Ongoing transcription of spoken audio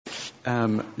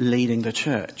leading the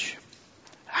church.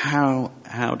 How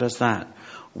does that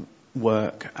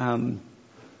work?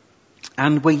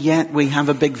 And we have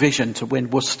a big vision to win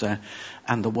Worcester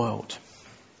and the world.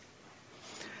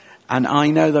 And I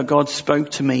know that God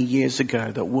spoke to me years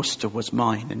ago that Worcester was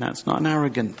mine, and that's not an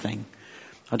arrogant thing.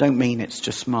 I don't mean it's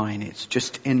just mine. It's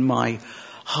just in my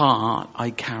heart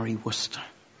I carry Worcester.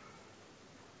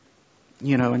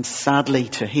 And sadly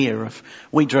to hear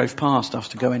we drove past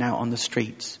after going out on the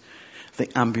streets, the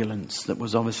ambulance that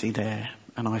was obviously there,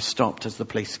 and I stopped as the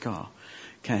police car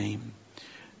came,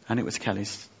 and it was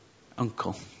Kelly's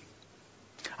uncle.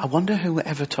 I wonder who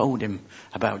ever told him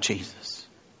about Jesus.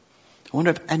 I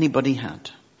wonder if anybody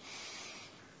had.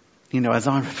 As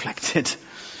I reflected,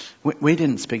 we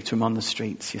didn't speak to him on the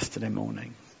streets yesterday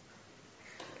morning.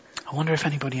 I wonder if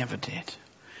anybody ever did.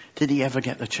 Did he ever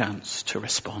get the chance to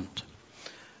respond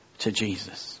to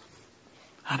Jesus?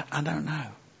 I don't know.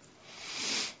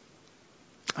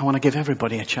 I want to give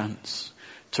everybody a chance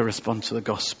to respond to the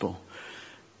gospel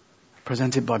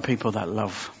presented by people that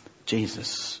love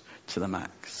Jesus to the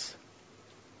max.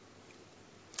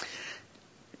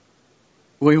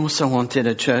 We also wanted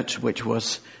a church which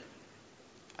was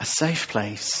a safe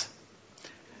place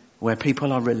where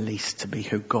people are released to be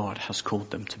who God has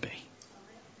called them to be.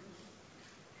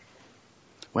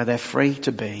 Where they're free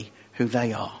to be who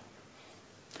they are.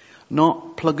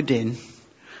 Not plugged in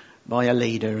by a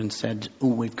leader and said,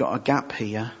 we've got a gap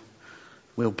here.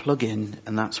 We'll plug in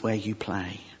and that's where you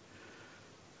play.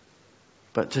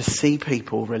 But to see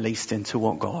people released into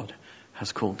what God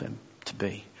has called them to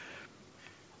be.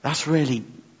 That's really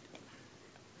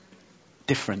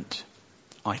different,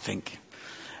 I think,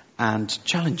 and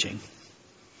challenging.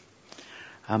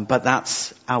 But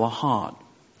that's our heart.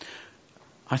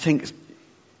 I think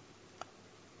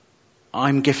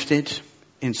I'm gifted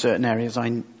in certain areas.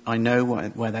 I know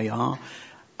where they are.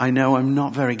 I know I'm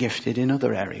not very gifted in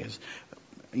other areas.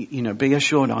 Be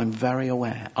assured I'm very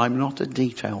aware. I'm not a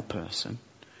detail person.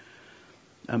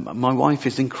 My wife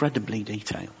is incredibly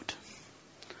detailed.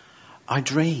 I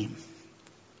dream.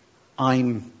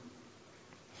 And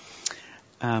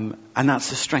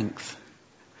that's a strength.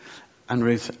 And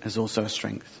Ruth is also a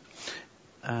strength.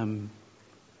 And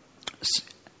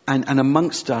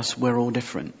amongst us, we're all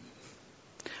different.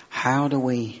 How do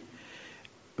we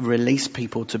release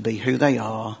people to be who they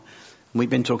are? We've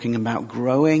been talking about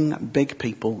growing big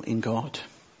people in God.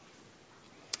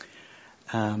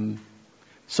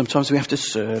 Sometimes we have to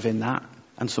serve in that,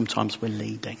 and sometimes we're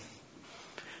leading.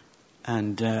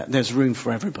 And there's room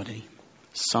for everybody,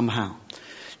 somehow,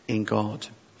 in God.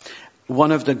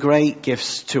 One of the great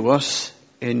gifts to us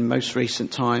in most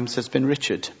recent times has been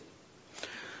Richard.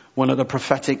 One of the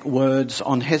prophetic words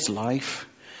on his life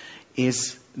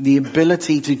is the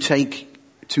ability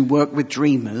to work with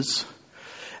dreamers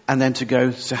and then to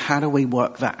go, so how do we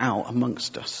work that out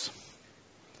amongst us?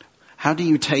 How do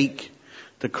you take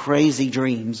the crazy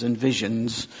dreams and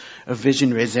visions of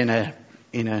visionaries in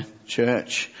a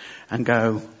church and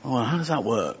go, well, how does that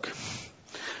work?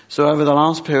 So over the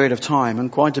last period of time,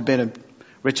 and quite a bit of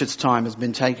Richard's time has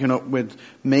been taken up with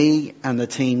me and the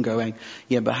team going,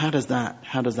 yeah, but how does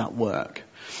that work?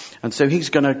 And so he's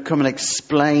going to come and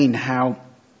explain how,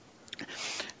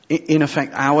 in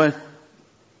effect, our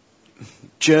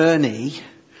journey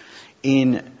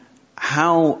in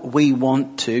how we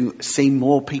want to see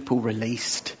more people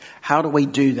released. How do we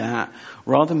do that?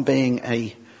 Rather than being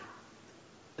a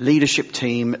leadership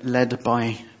team led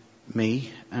by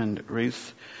me and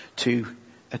Ruth to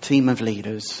a team of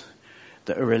leaders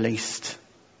that are released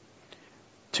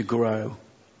to grow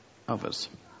others.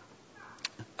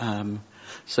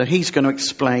 So he's going to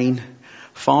explain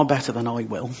far better than I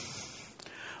will,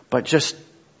 but just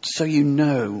so you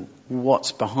know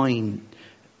what's behind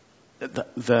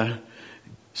the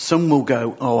some will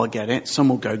go, oh, I get it. Some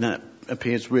will go, that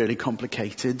appears really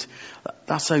complicated.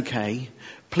 That's okay.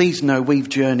 Please know we've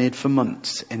journeyed for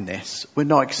months in this. We're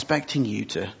not expecting you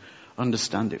to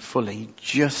understand it fully,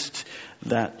 just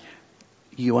that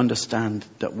you understand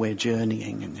that we're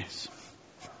journeying in this.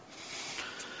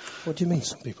 What do you mean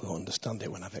some people don't understand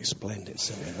it when I've explained it,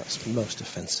 Simeon? That's most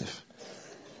offensive.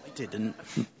 I didn't.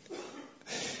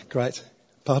 Great.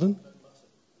 Pardon?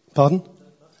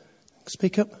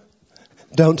 Speak up.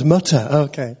 Don't mutter.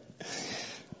 Okay.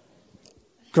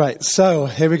 Great. So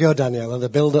here we go, Danielle, the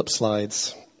build-up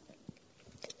slides.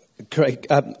 Great.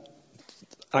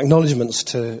 Acknowledgements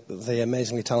to the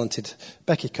amazingly talented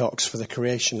Becky Cox for the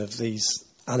creation of these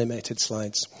animated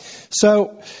slides.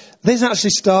 So this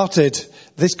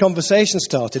conversation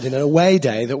started in an away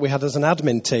day that we had as an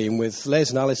admin team with Liz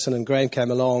and Alison, and Graham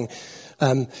came along,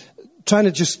 trying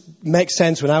to just make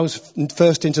sense when I was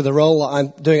first into the role that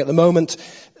I'm doing at the moment,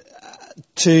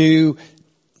 to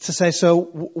say, so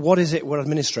what is it we're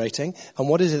administrating, and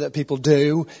what is it that people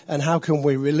do, and how can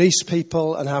we release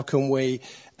people, and how can we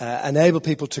enable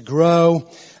people to grow?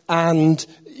 And,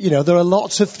 there are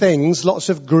lots of things, lots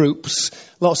of groups,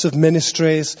 lots of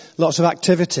ministries, lots of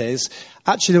activities.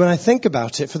 Actually, when I think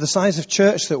about it, for the size of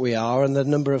church that we are and the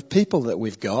number of people that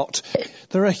we've got,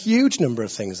 there are a huge number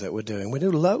of things that we're doing. We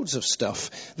do loads of stuff.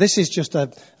 This is just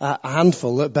a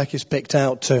handful that Becky's picked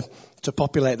out to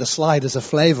populate the slide as a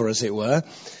flavour, as it were.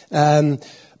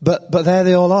 But there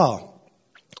they all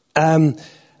are.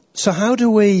 So how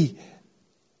do we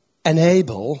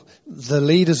enable the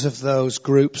leaders of those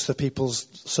groups, the people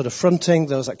sort of fronting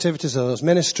those activities or those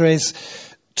ministries,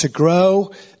 to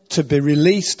grow, to be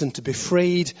released and to be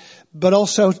freed, but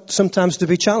also sometimes to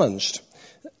be challenged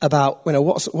about,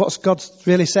 what's God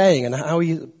really saying, and how are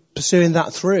you pursuing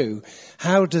that through?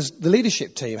 How does the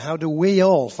leadership team, how do we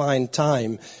all find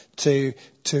time to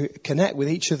connect with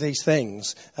each of these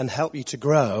things and help you to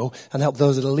grow, and help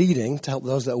those that are leading, to help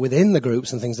those that are within the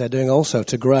groups and things they're doing also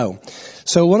to grow?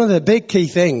 So one of the big key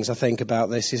things I think about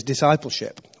this is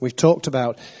discipleship. We've talked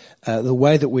about the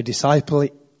way that we disciple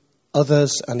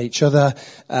others and each other,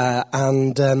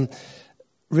 and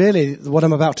really what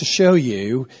I'm about to show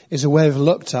you is a way we've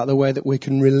looked at the way that we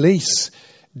can release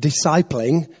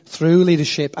discipling through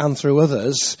leadership and through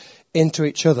others into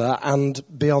each other and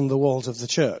beyond the walls of the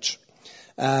church.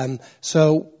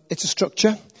 So it's a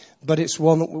structure, but it's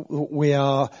one that we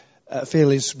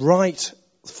feel is right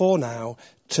for now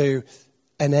to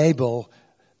enable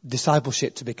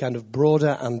discipleship to be kind of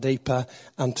broader and deeper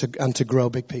and to grow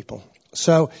big people.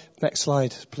 So next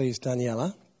slide, please,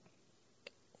 Daniela.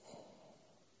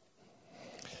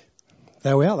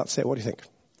 There we are. That's it. What do you think?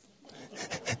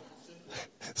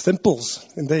 Simples,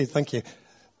 indeed. Thank you.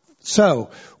 So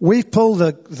we've pulled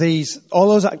these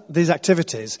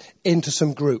activities into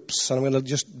some groups, and I'm going to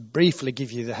just briefly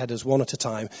give you the headers one at a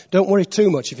time. Don't worry too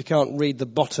much if you can't read the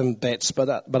bottom bits,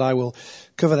 but I will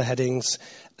cover the headings.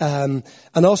 And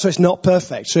also, it's not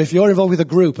perfect. So if you're involved with a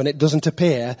group and it doesn't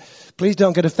appear, please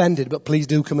don't get offended, but please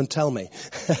do come and tell me,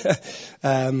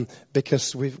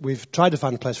 because we've tried to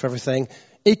find a place for everything.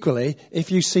 Equally,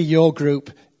 if you see your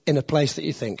group in a place that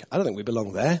you think, I don't think we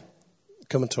belong there,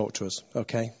 come and talk to us,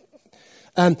 okay?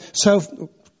 So,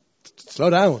 slow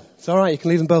down. It's all right, you can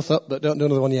leave them both up, but don't do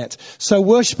another one yet. So,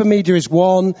 worship and media is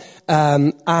one,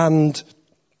 and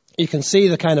you can see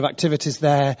the kind of activities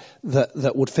there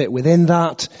that would fit within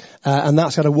that, and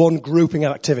that's kind of one grouping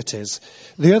of activities.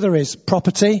 The other is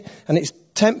property, and it's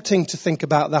tempting to think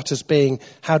about that as being,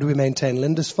 how do we maintain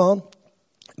Lindisfarne?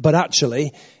 But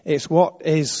actually, it's what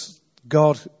is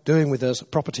God doing with us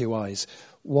property-wise?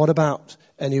 What about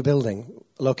a new building,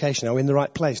 location? Are we in the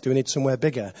right place? Do we need somewhere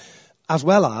bigger? As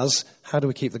well as, how do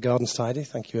we keep the gardens tidy?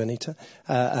 Thank you, Anita,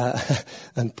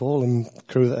 and Paul and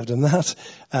crew that have done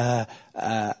that.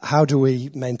 How do we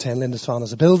maintain Lindisfarne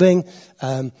as a building?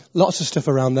 Lots of stuff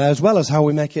around there, as well as how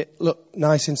we make it look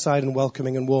nice inside and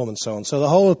welcoming and warm and so on. So the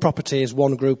whole of property is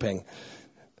one grouping.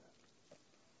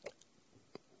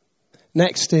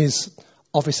 Next is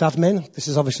office admin. This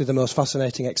is obviously the most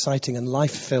fascinating, exciting and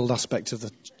life-filled aspect of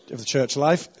the church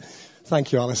life.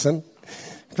 Thank you, Alison.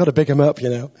 Got to big them up,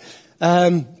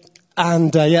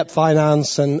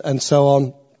 finance and so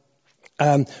on.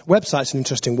 Website's an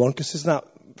interesting one because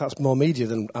that's more media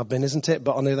than admin, isn't it?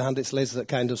 But on the other hand, it's Liz that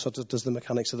kind of sort of does the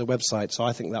mechanics of the website. So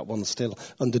I think that one's still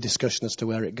under discussion as to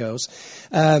where it goes.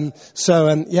 Lots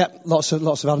of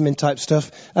admin type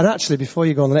stuff. And actually, before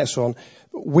you go on the next one,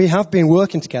 we have been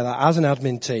working together as an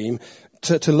admin team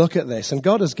to look at this. And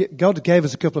God gave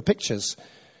us a couple of pictures.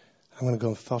 I'm going to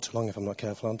go far too long if I'm not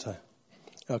careful, aren't I?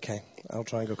 Okay, I'll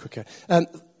try and go quicker.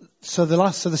 So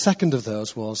the second of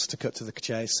those was, to cut to the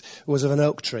chase, was of an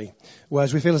oak tree.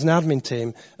 Whereas we feel as an admin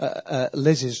team,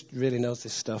 Liz really knows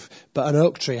this stuff, but an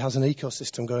oak tree has an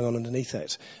ecosystem going on underneath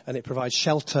it. And it provides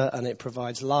shelter and it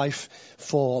provides life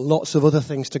for lots of other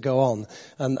things to go on.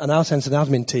 And our sense of an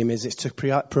admin team is to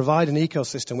provide an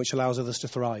ecosystem which allows others to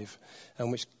thrive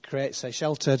and which creates a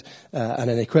sheltered and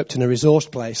an equipped and a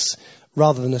resourced place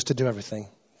rather than us to do everything.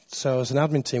 So as an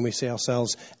admin team, we see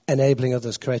ourselves enabling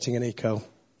others, creating an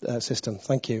ecosystem.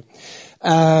 Thank you.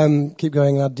 Keep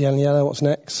going, Daniela. What's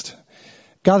next?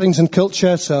 Gatherings and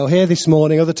culture. So here this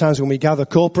morning, other times when we gather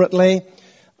corporately.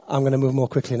 I'm going to move more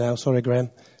quickly now. Sorry, Graham.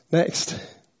 Next.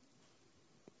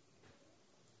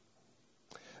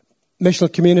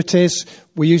 Missional communities.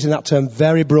 We're using that term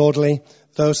very broadly.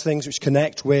 Those things which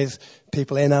connect with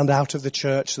people in and out of the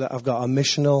church that have got a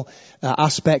missional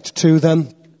aspect to them.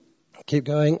 Keep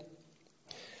going.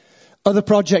 Other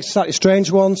projects, slightly strange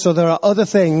ones. So there are other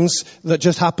things that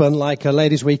just happen, like a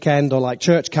ladies' weekend or like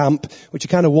church camp, which are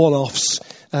kind of one-offs.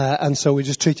 And so we're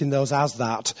just treating those as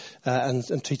that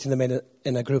and treating them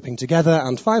in a grouping together.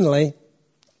 And finally,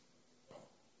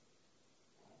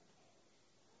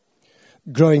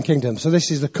 growing kingdom. So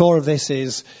this is the core of this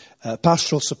is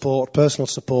pastoral support, personal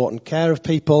support and care of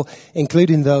people,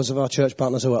 including those of our church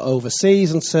partners who are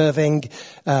overseas and serving,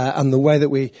 and the way that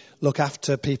we look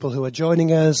after people who are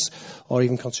joining us or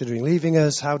even considering leaving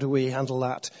us. How do we handle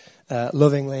that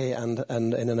lovingly and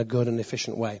in a good and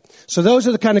efficient way? So those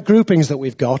are the kind of groupings that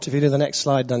we've got. If you do the next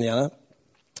slide, Daniela.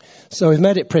 So we've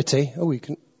made it pretty.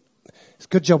 It's a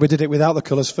good job we did it without the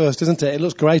colours first, isn't it? It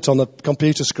looks great on the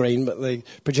computer screen, but the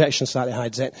projection slightly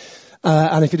hides it.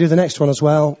 And if you do the next one as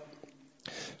well.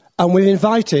 And we've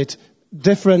invited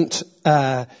different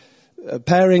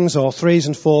pairings or threes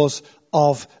and fours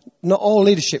of not all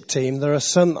leadership team. There are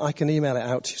some, I can email it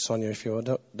out to you, Sonia, if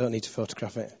you don't need to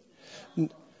photograph it.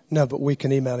 No, but we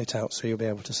can email it out so you'll be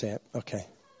able to see it. Okay.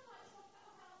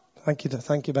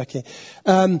 Thank you, Becky.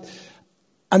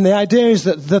 And the idea is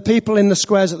that the people in the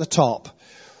squares at the top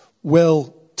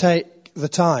will take the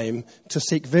time to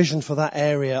seek vision for that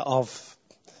area of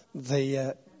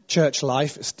the church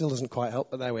life. It still doesn't quite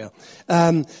help, but there we are.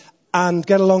 And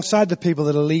get alongside the people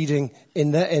that are leading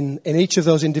in each of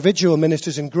those individual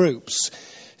ministries and groups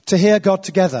to hear God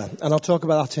together. And I'll talk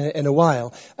about that in a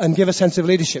while, and give a sense of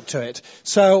leadership to it.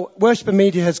 So Worship and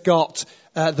Media has got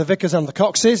the Vicars and the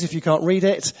Coxes, if you can't read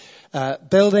it.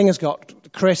 Building has got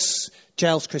Chris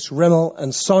Rimmel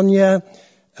and Sonia,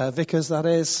 Vicars that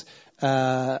is,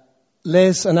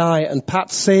 Liz and I and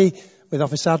Patsy with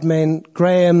office admin,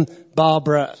 Graham,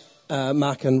 Barbara,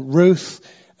 Mark and Ruth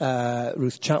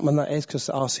Chapman that is, because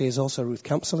RC is also Ruth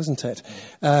Campsell, isn't it?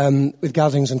 With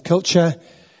Gatherings and Culture,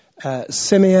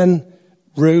 Simeon,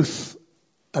 Ruth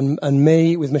and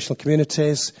me with Missional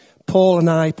Communities, Paul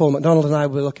MacDonald and I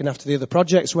will be looking after the other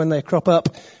projects when they crop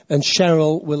up, and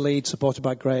Cheryl will lead, supported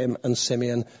by Graham and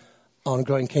Simeon, on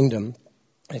Growing Kingdom.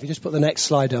 If you just put the next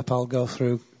slide up, I'll go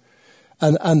through.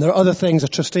 And there are other things. The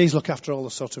trustees look after all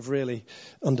the sort of really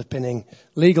underpinning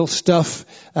legal stuff.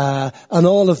 And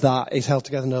all of that is held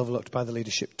together and overlooked by the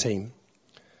leadership team.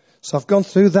 So I've gone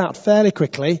through that fairly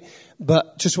quickly,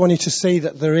 but just want you to see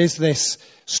that there is this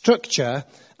structure.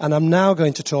 And I'm now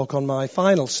going to talk on my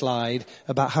final slide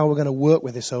about how we're going to work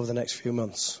with this over the next few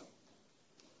months.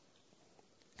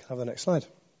 Can I have the next slide?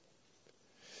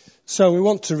 So we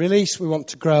want to release, we want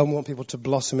to grow, and we want people to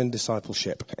blossom in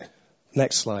discipleship.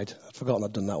 Next slide. I'd forgotten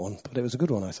I'd done that one, but it was a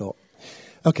good one, I thought.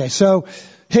 Okay, so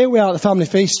here we are at the Family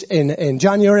Feast in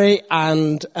January,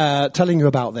 and telling you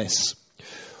about this.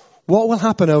 What will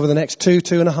happen over the next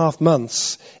 2.5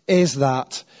 months is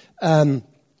that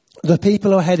the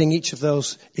people who are heading each of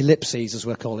those ellipses, as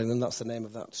we're calling them, that's the name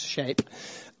of that shape,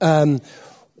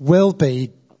 will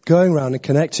be going around and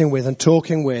connecting with and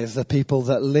talking with the people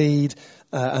that lead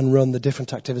and run the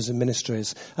different activities and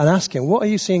ministries, and asking, what are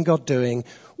you seeing God doing?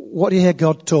 What do you hear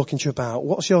God talking to you about?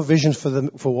 What's your vision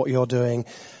for what you're doing?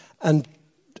 And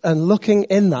looking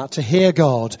in that to hear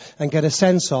God and get a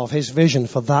sense of his vision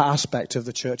for that aspect of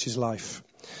the church's life.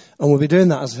 And we'll be doing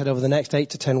that, as I said, over the next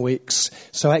 8 to 10 weeks.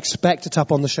 So expect a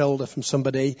tap on the shoulder from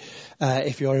somebody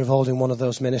if you're involved in one of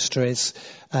those ministries.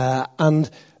 And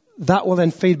that will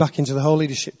then feed back into the whole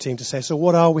leadership team to say, so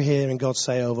what are we hearing God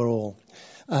say overall?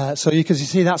 So you can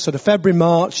see that sort of February,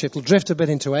 March, it'll drift a bit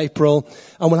into April,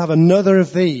 and we'll have another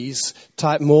of these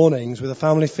type mornings with a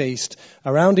family feast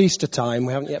around Easter time.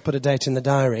 We haven't yet put a date in the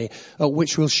diary, at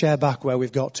which we'll share back where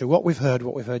we've got to, what we've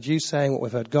heard you saying, what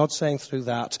we've heard God saying through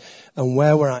that, and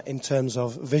where we're at in terms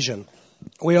of vision.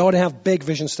 We already have big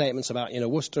vision statements about,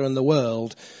 Worcester and the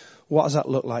world. What does that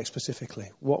look like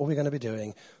specifically? What are we going to be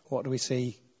doing? What do we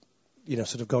see,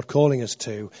 sort of God calling us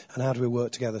to, and how do we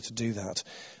work together to do that?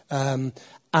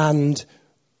 And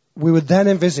we would then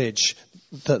envisage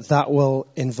that will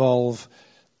involve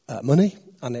money,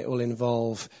 and it will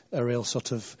involve a real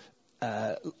sort of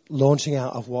launching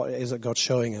out of what it is that God's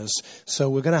showing us. So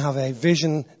we're going to have a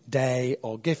vision day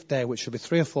or gift day, which will be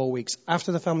 3 or 4 weeks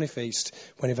after the family feast,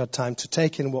 when you've had time to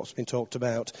take in what's been talked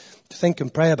about, to think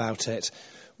and pray about it,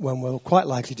 when we're quite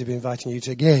likely to be inviting you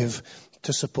to give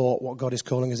to support what God is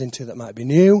calling us into that might be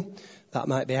new. That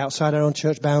might be outside our own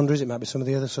church boundaries. It might be some of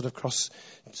the other sort of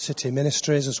cross-city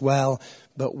ministries as well.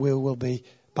 But we will be,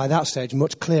 by that stage,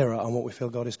 much clearer on what we feel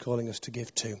God is calling us to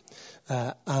give to.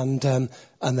 And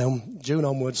then June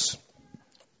onwards,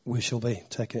 we shall be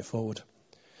taking it forward.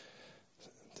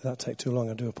 Did that take too long?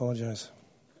 I do apologise.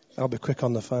 I'll be quick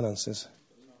on the finances.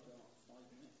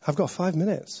 I've got 5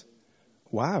 minutes.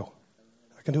 Wow.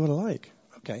 I can do what I like.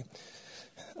 Okay.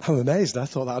 I'm amazed. I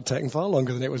thought that had taken far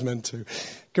longer than it was meant to.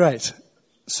 Great.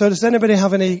 So does anybody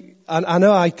have any... I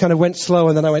know I kind of went slow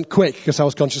and then I went quick because I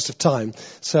was conscious of time.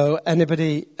 So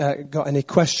anybody got any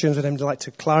questions? Would anybody like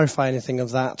to clarify anything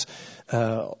of that?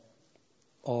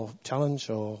 Or challenge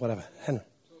or whatever? Henry?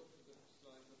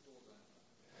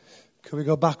 Could we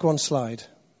go back one slide?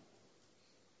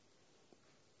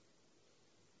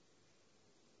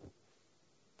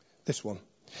 This one.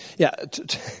 Yeah,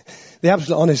 the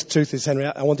absolute honest truth is, Henry,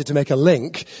 I wanted to make a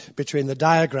link between the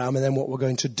diagram and then what we're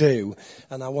going to do.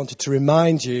 And I wanted to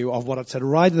remind you of what I said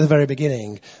right at the very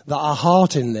beginning, that our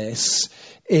heart in this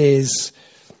is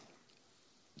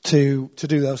to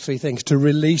do those three things, to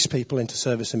release people into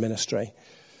service and ministry.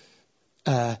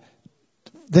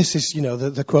 This is,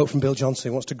 the quote from Bill Johnson,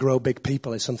 who wants to grow big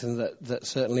people, is something that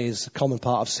certainly is a common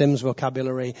part of Sim's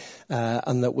vocabulary,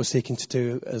 and that we're seeking to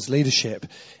do as leadership,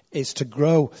 is to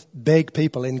grow big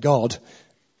people in God,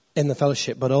 in the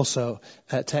fellowship, but also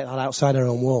take that outside our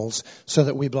own walls so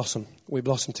that we blossom. We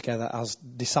blossom together as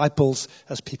disciples,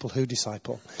 as people who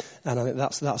disciple. And I think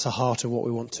that's the heart of what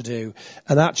we want to do.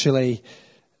 And actually,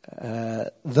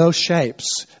 those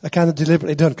shapes are kind of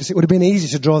deliberately done because it would have been easy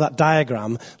to draw that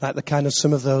diagram like the kind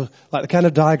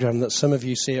of diagram that some of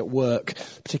you see at work,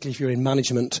 particularly if you're in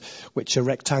management, which are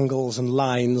rectangles and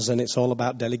lines and it's all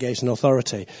about delegation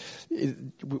authority.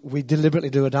 We deliberately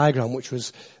do a diagram which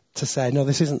was to say, no,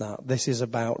 this isn't that. This is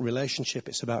about relationship,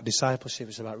 it's about discipleship,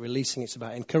 it's about releasing, it's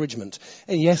about encouragement.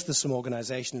 And yes, there's some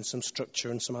organisation and some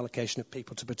structure and some allocation of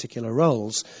people to particular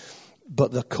roles,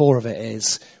 but the core of it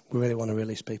is we really want to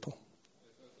release people.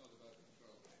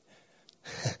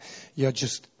 You're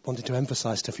just wanting to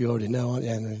emphasise stuff you already know, aren't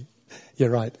you? And you're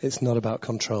right. It's not about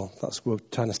control. We're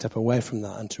trying to step away from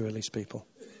that and to release people.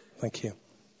 Thank you.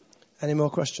 Any more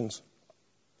questions?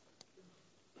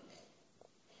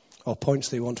 Or points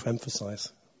that you want to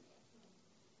emphasise?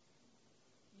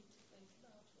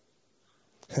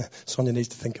 Sonia needs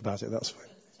to think about it. That's fine.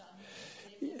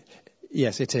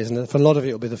 Yes, it is. And for a lot of it,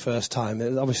 it'll be the first time.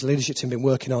 Obviously, leadership team have been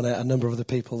working on it. A number of the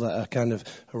people that are kind of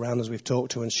around us we've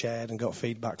talked to and shared and got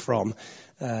feedback from.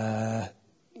 I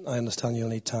understand you'll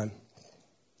need time.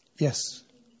 Yes.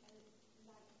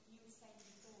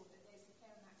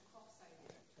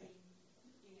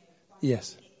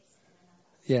 Yes.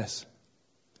 Yes.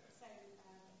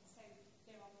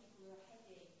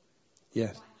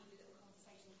 Yes.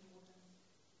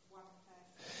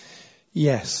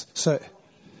 Yes.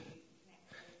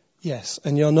 Yes,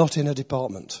 and you're not in a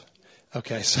department.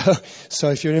 Okay,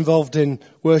 so if you're involved in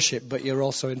worship, but you're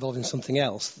also involved in something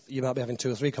else, you might be having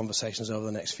 2 or 3 conversations over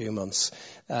the next few months.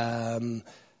 You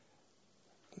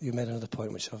made another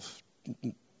point, which I've...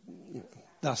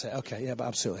 That's it, okay, yeah, but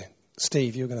absolutely.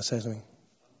 Steve, you were going to say something.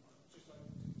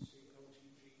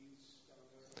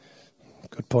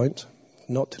 Good point.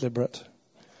 Not deliberate.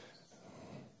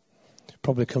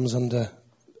 Probably comes under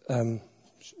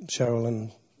Cheryl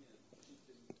and...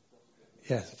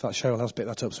 Yeah, in fact, Cheryl has picked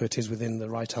that up, so it is within the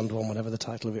right-hand one, whatever the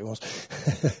title of it was.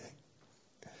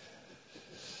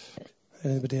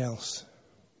 Anybody else?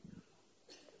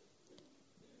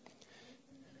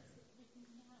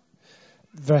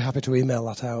 Very happy to email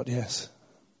that out, yes.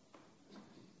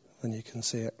 Then you can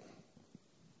see it.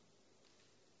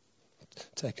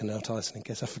 Take a note, Alison, in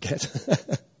case I forget.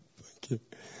 Thank you.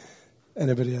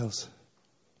 Anybody else?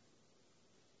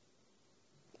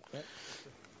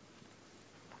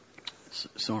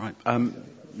 It's all right.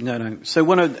 No. So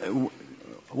one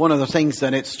of the things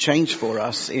that it's changed for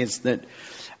us is that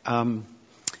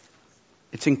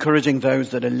it's encouraging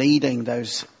those that are leading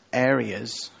those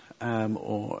areas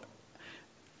or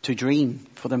to dream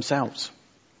for themselves.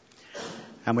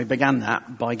 And we began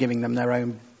that by giving them their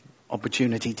own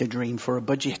opportunity to dream for a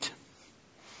budget.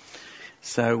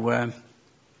 So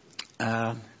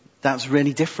that's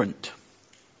really different,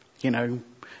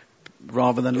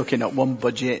 rather than looking at one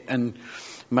budget and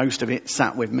most of it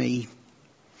sat with me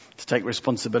to take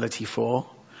responsibility for.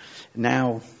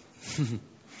 Now,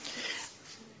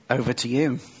 over to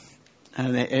you.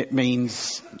 And it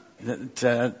means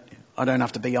that I don't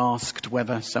have to be asked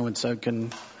whether so-and-so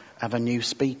can have a new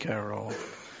speaker or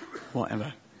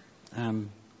whatever.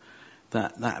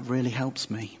 That really helps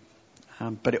me.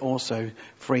 But it also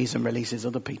frees and releases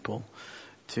other people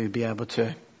to be able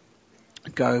to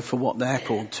go for what they're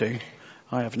called to.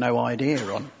 I have no idea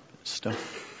on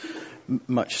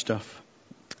much stuff,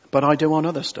 but I do on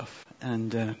other stuff.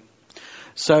 And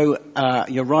so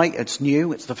you're right, it's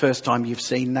new. It's the first time you've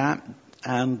seen that,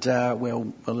 and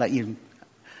we'll let you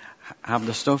have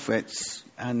the stuff.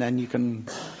 And then you can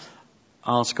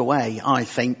ask away. I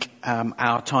think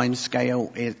our time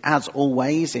scale is, as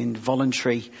always, in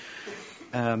voluntary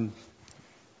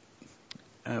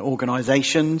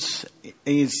organisations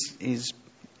is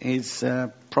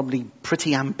probably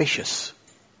pretty ambitious,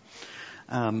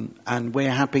 and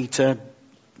we're happy to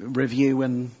review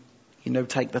and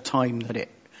take the time that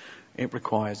it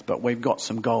requires. But we've got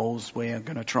some goals. We're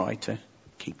going to try to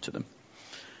keep to them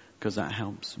because that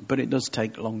helps. But it does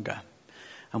take longer,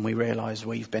 and we realise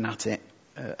we've been at it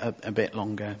a bit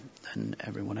longer than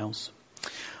everyone else.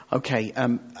 Okay,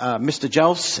 Mr.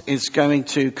 Jels is going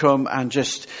to come and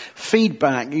just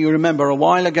feedback. You remember a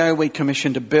while ago we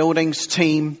commissioned a buildings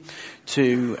team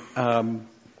to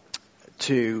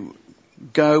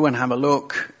go and have a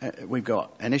look. We've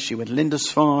got an issue with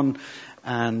Lindisfarne,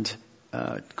 and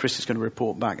Chris is going to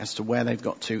report back as to where they've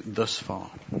got to thus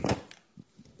far.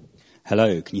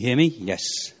 Hello, can you hear me? Yes,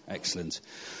 excellent.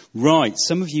 Right,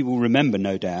 some of you will remember,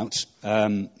 no doubt,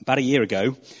 about a year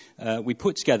ago, we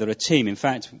put together a team. In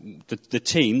fact, the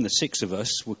team, the 6 of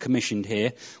us, were commissioned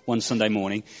here one Sunday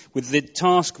morning with the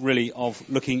task really of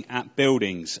looking at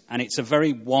buildings. And it's a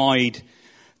very wide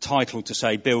title to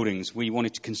say buildings. We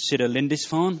wanted to consider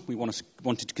Lindisfarne. We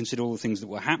wanted to consider all the things that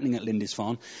were happening at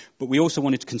Lindisfarne. But we also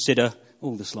wanted to consider...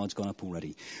 Oh, the slide's gone up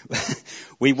already.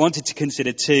 We wanted to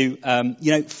consider too,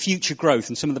 future growth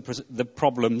and some of the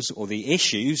problems or the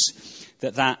issues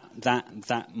that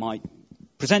might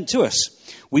present to us.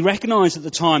 We recognised at the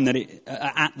time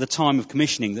at the time of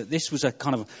commissioning that this was a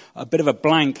kind of a bit of a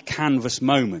blank canvas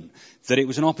moment, that it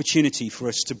was an opportunity for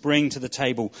us to bring to the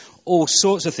table all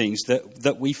sorts of things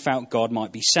that we felt God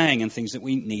might be saying and things that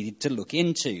we needed to look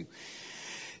into.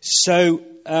 So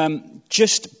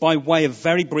just by way of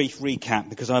very brief recap,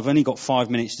 because I've only got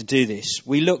 5 minutes to do this,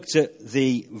 we looked at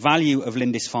the value of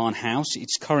Lindisfarne House,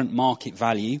 its current market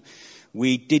value.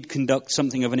 We did conduct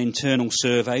something of an internal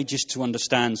survey just to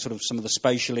understand sort of some of the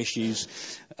spatial issues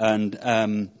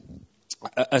and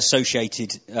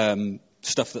associated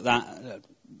stuff that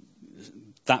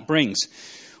brings.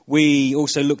 We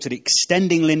also looked at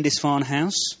extending Lindisfarne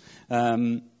House.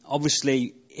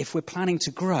 Obviously, if we're planning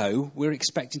to grow, we're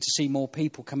expecting to see more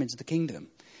people come into the kingdom.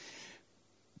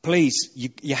 Please,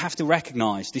 you have to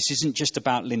recognise this isn't just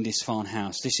about Lindisfarne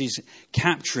House. This is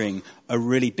capturing a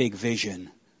really big vision.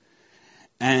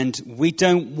 And we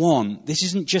don't want, this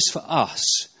isn't just for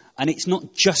us, and it's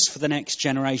not just for the next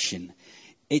generation.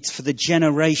 It's for the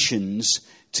generations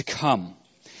to come.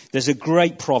 There's a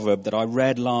great proverb that I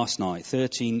read last night,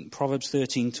 Proverbs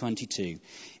 13:22.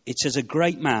 It says, a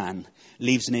great man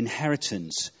leaves an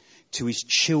inheritance to his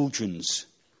children's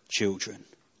children.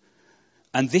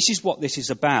 And this is what this is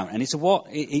about. And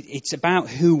it's about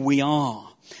who we are.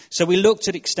 So we looked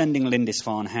at extending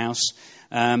Lindisfarne House.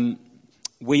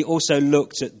 We also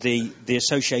looked at the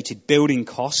associated building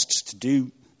costs to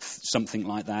do something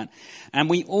like that. And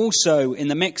we also, in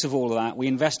the mix of all of that, we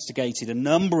investigated a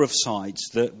number of sites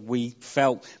that we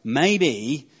felt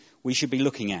maybe we should be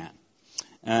looking at.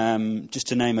 Just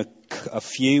to name a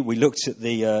few, we looked at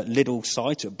the Lidl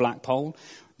site at Blackpool.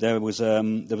 There was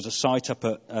a site up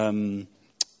at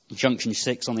Junction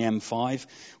 6 on the M5.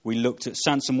 We looked at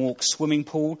Sansom Walk swimming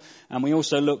pool, and we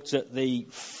also looked at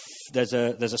there's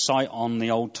a site on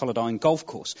the old Tullydine golf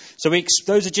course. So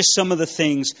those are just some of the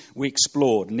things we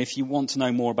explored. And if you want to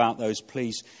know more about those,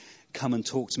 please come and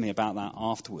talk to me about that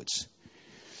afterwards.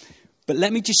 But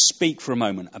let me just speak for a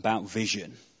moment about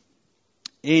vision.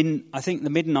 In, I think, the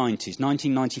mid-90s,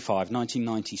 1995,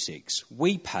 1996,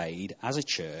 we paid, as a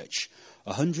church,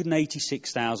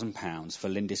 £186,000 for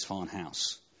Lindisfarne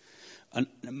House. And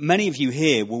many of you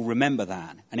here will remember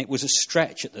that. And it was a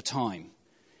stretch at the time.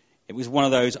 It was one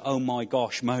of those, oh my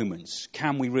gosh moments.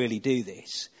 Can we really do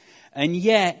this? And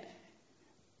yet,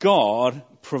 God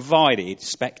provided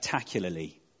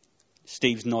spectacularly.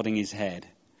 Steve's nodding his head.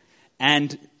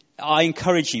 And I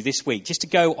encourage you this week just to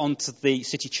go onto the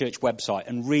City Church website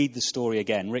and read the story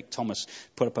again. Rick Thomas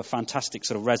put up a fantastic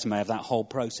sort of resume of that whole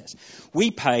process. We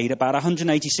paid about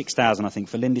 $186,000, I think,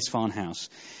 for Lindisfarne House.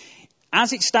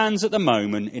 As it stands at the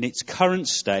moment in its current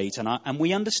state, and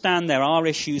we understand there are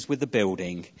issues with the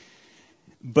building,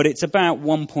 but it's about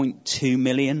 1.2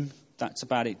 million. That's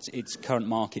about its current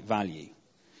market value.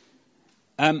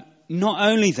 Not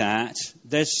only that,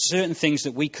 there's certain things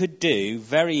that we could do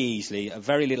very easily, at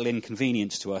very little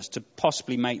inconvenience to us, to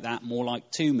possibly make that more like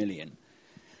 2 million.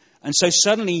 And so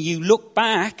suddenly you look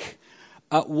back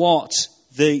at what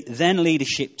the then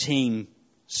leadership team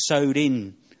sowed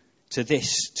in to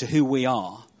this, to who we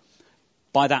are,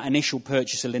 by that initial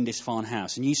purchase of Lindisfarne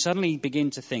House. And you suddenly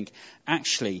begin to think,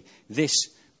 actually, this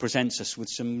presents us with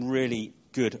some really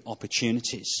good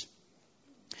opportunities.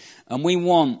 And we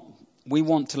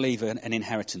want to leave an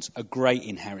inheritance, a great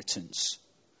inheritance.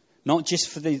 not just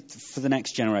for the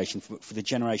next generation, for the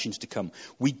generations to come.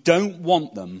 We don't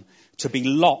want them to be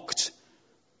locked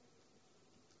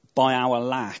by our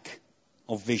lack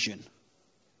of vision.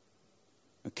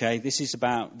 Okay,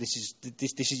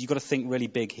 you've got to think really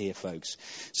big here, folks.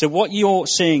 So what you're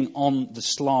seeing on the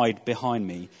slide behind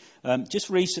me,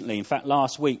 just recently, in fact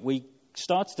last week, we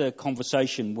started a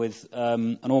conversation with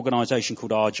an organisation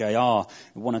called RJR,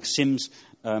 one of Sim's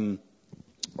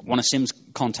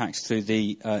contacts through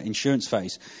the insurance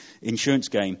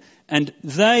game. And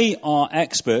they are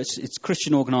experts. It's a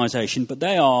Christian organisation, but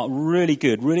they are really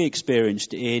good, really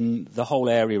experienced in the whole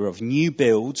area of new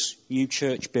builds, new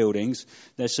church buildings.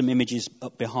 There's some images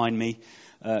up behind me.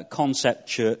 Connect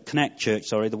Church,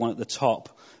 the one at the top.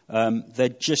 They're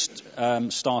just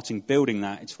starting building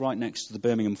that. It's right next to the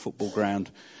Birmingham football ground.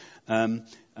 And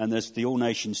there's the All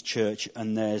Nations Church,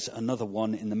 and there's another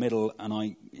one in the middle, and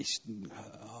I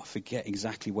forget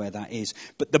exactly where that is.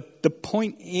 But the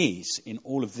point is, in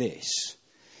all of this,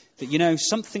 that,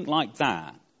 something like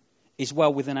that is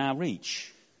well within our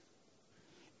reach.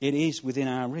 It is within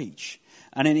our reach.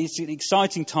 And it's an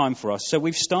exciting time for us. So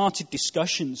we've started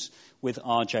discussions with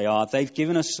RJR. They've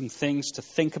given us some things to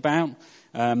think about,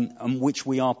 and which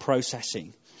we are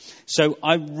processing. So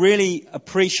I really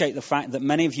appreciate the fact that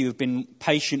many of you have been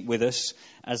patient with us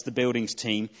as the buildings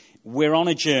team. We're on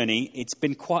a journey. It's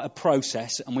been quite a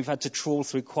process, and we've had to trawl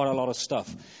through quite a lot of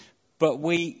stuff. But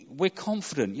we're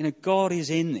confident. God is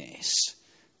in this.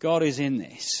 God is in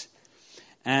this.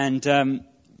 And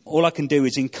all I can do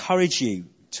is encourage you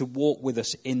to walk with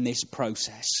us in this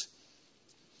process.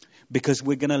 Because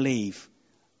we're going to leave.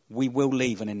 We will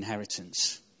leave an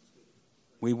inheritance.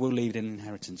 We will leave an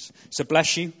inheritance. So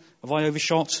bless you. Have I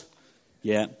overshot?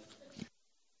 Yeah.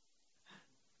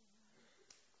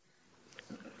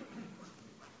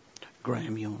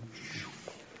 Graham, you're...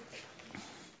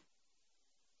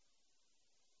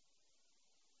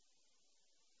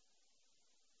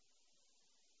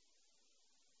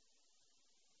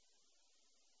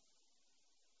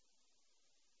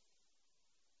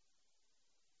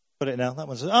 Got it now. That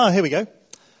one's... here we go.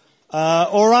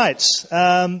 All right.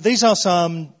 These are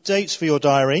some dates for your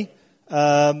diary.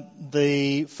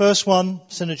 The first one,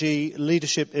 Synergy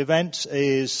Leadership Event,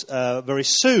 is very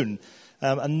soon.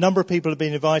 A number of people have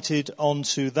been invited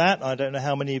onto that. I don't know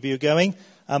how many of you are going.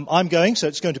 I'm going, so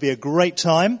it's going to be a great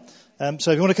time.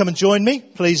 So if you want to come and join me,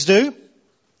 please do.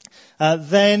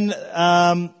 Then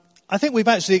I think we've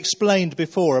actually explained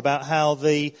before about how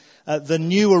the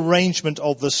new arrangement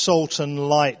of the Salt and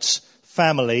Light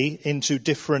family into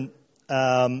different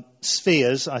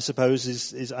spheres, I suppose,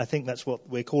 is I think that's what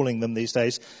we're calling them these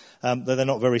days. Though they're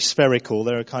not very spherical.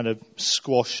 They're a kind of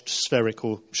squashed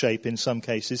spherical shape in some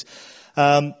cases.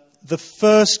 The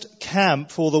first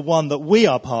camp, for the one that we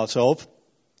are part of,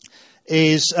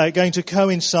 is going to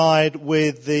coincide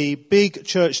with the big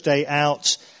church day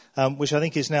out, which I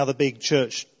think is now the big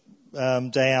church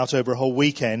day out over a whole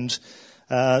weekend.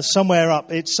 Somewhere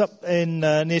it's up in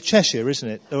near Cheshire, isn't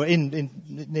it? Or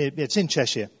it's in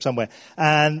Cheshire somewhere.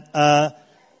 And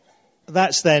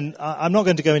that's then, I'm not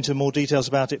going to go into more details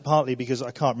about it, partly because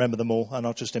I can't remember them all and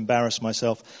I'll just embarrass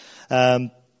myself.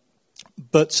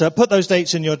 But put those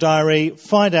dates in your diary,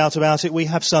 find out about it. We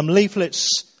have some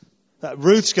leaflets.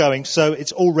 Ruth's going, so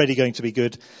it's already going to be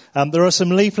good. There are some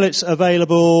leaflets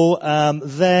available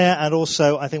there, and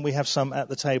also I think we have some at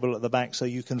the table at the back, so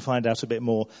you can find out a bit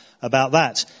more about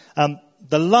that.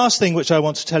 The last thing which I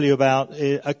want to tell you about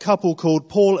is a couple called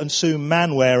Paul and Sue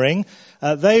Manwaring.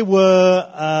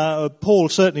 Paul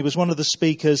certainly was one of the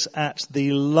speakers at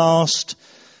the last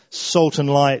Salt and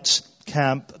Light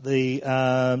camp,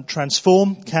 the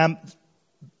Transform camp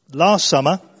last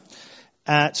summer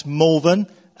at Malvern.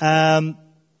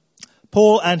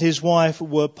 Paul and his wife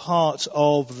were part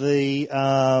of the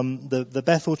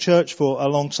Bethel Church for a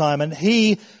long time, and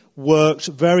he worked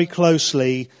very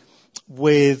closely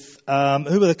with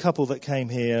who were the couple that came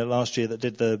here last year that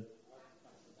did the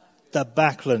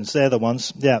Backlands? They're the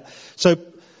ones, yeah. So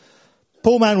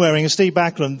Paul Manwaring and Steve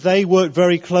Backland, they worked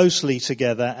very closely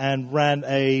together and ran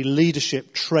a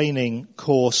leadership training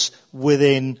course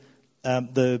within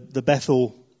the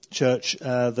Bethel Church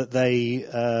that they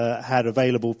had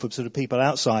available for sort of people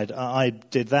outside. I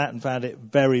did that and found it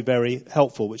very, very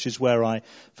helpful, which is where I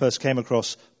first came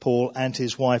across Paul and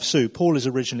his wife Sue. Paul is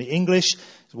originally English,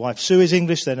 his wife Sue is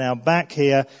English, they're now back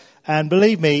here, and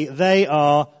believe me, they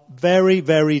are very,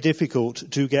 very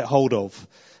difficult to get hold of.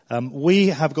 We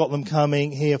have got them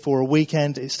coming here for a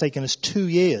weekend. It's taken us 2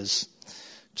 years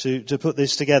to put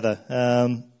this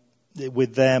together.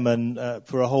 With them and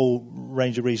for a whole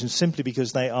range of reasons, simply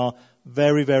because they are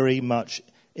very, very much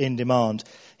in demand.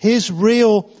 His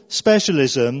real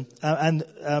specialism, and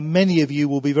many of you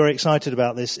will be very excited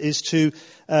about this, is to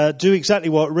do exactly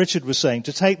what Richard was saying,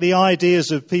 to take the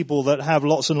ideas of people that have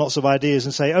lots and lots of ideas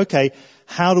and say, okay,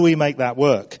 how do we make that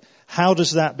work? How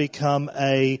does that become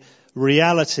a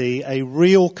reality, a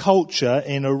real culture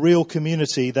in a real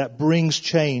community that brings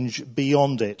change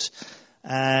beyond it?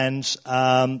 And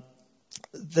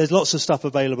there's lots of stuff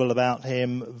available about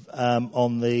him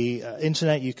on the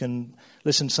internet. You can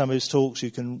listen to some of his talks.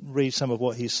 You can read some of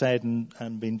what he's said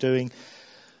and been doing.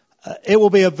 It will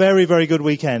be a very, very good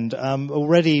weekend.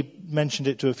 Already mentioned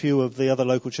it to a few of the other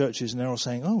local churches, and they're all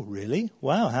saying, oh, really?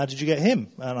 Wow, how did you get him?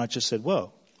 And I just said,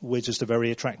 well, we're just a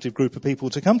very attractive group of people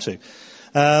to come to.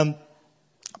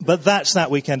 But that's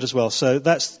that weekend as well. So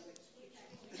that's...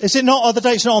 Is it not? Are the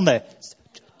dates not on there?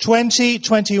 20,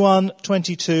 21,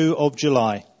 22 of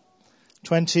July.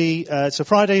 It's a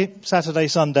Friday, Saturday,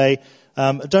 Sunday.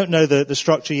 I don't know the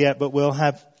structure yet, but we'll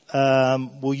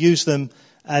use them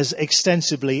as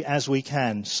extensively as we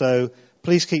can. So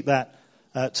please keep that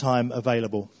time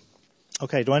available.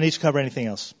 Okay, do I need to cover anything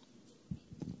else?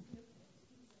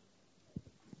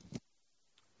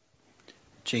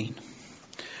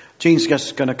 Jean's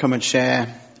just going to come and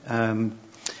share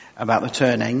about the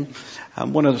turning.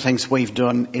 One of the things we've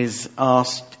done is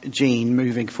asked Jean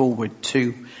moving forward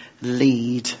to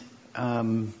lead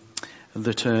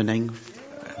the turning.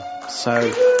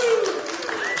 So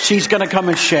she's going to come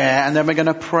and share, and then we're going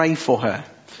to pray for her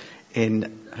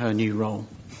in her new role.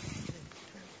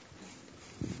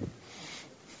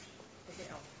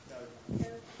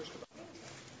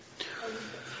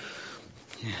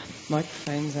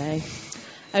 Microphones, eh?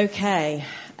 Okay.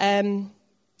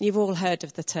 You've all heard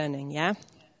of the turning, yeah?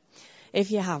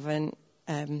 If you haven't,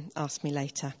 ask me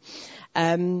later.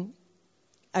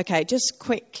 Okay, just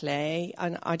quickly,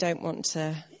 and I don't want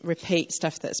to repeat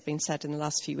stuff that's been said in the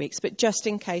last few weeks, but just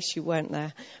in case you weren't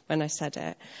there when I said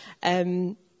it,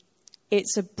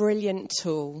 it's a brilliant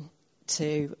tool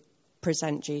to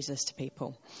present Jesus to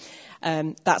people.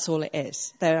 That's all it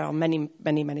is. There are many,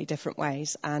 many, many different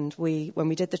ways. And when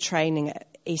we did the training at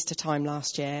Easter time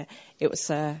last year, it was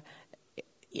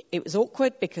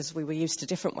awkward because we were used to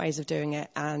different ways of doing it,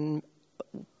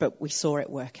 but we saw it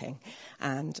working,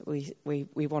 and we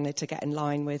wanted to get in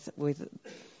line with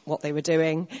what they were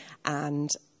doing, and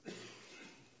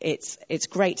it's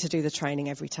great to do the training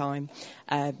every time,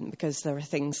 because there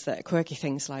are quirky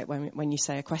things like when you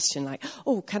say a question like,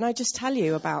 oh, can I just tell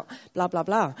you about blah, blah,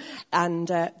 blah? And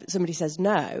somebody says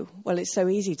no. Well, it's so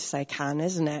easy to say can,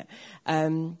 isn't it?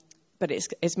 But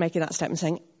it's making that step and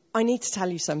saying, I need to tell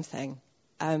you something.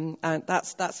 And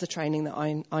that's the training that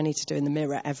I need to do in the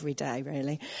mirror every day,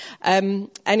 really.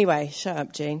 Anyway, shut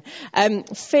up, Jean.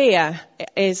 Fear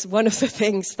is one of the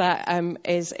things that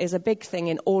is a big thing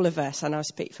in all of us, and I'll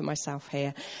speak for myself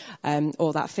here.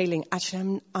 Or that feeling,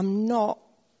 actually,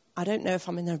 I don't know if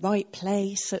I'm in the right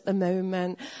place at the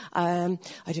moment. I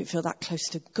don't feel that close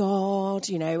to God,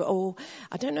 or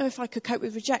I don't know if I could cope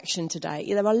with rejection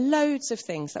today. There are loads of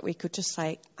things that we could just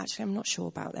say, actually, I'm not sure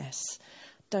about this.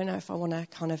 Don't know if I want to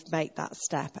kind of make that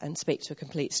step and speak to a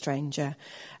complete stranger.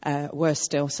 Worse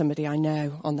still, somebody I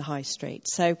know on the high street.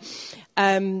 So,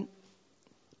 but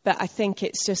I think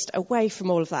it's just away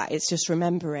from all of that. It's just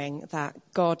remembering that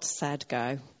God said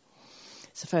go.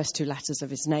 It's the first two letters of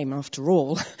his name, after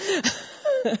all.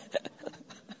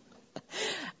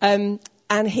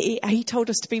 And he told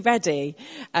us to be ready,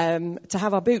 to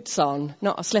have our boots on,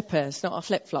 not our slippers, not our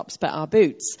flip-flops, but our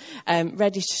boots,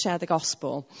 ready to share the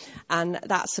gospel. And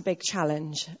that's a big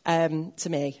challenge to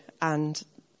me, and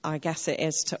I guess it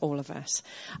is to all of us.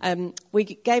 We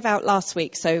gave out last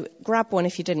week, so grab one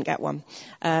if you didn't get one.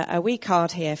 A wee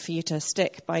card here for you to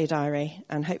stick by your diary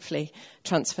and hopefully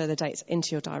transfer the dates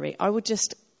into your diary. I would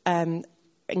just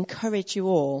encourage you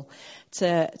all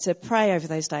to pray over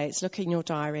those dates, look in your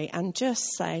diary and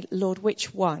just say, Lord,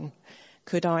 which one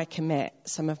could I commit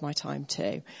some of my time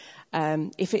to?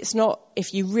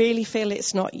 If you really feel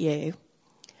it's not you,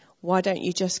 why don't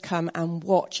you just come and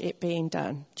watch it being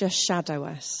done? Just shadow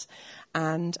us.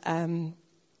 And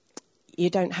you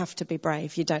don't have to be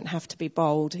brave. You don't have to be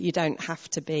bold. You don't have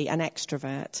to be an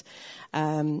extrovert.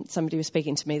 Somebody was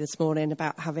speaking to me this morning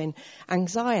about having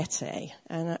anxiety.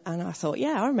 And I thought,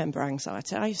 yeah, I remember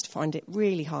anxiety. I used to find it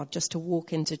really hard just to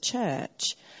walk into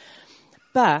church.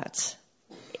 But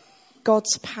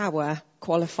God's power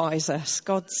qualifies us.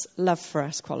 God's love for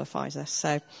us qualifies us.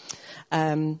 So,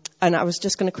 and I was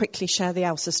just going to quickly share the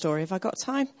Elsa story. Have I got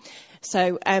time?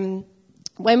 So,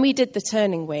 when we did the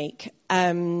turning week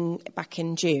back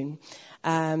in June,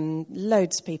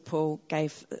 Loads of people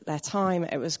gave their time.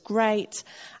 It was great.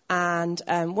 And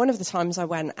one of the times I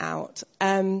went out,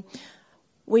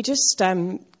 we just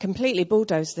completely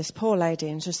bulldozed this poor lady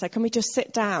and just said, can we just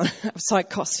sit down outside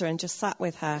Costa, and just sat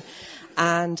with her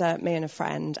and me and a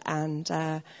friend. And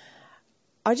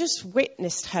I just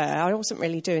witnessed her. I wasn't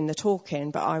really doing the talking,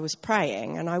 but I was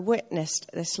praying, and I witnessed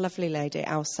this lovely lady,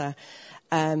 Elsa,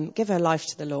 give her life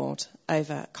to the Lord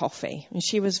over coffee. And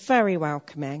she was very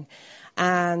welcoming.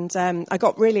 And I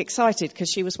got really excited because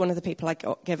she was one of the people I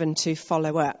got given to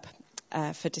follow up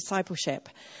for discipleship.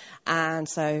 And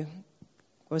so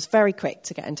I was very quick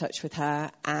to get in touch with her,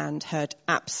 and heard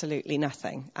absolutely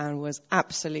nothing, and was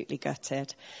absolutely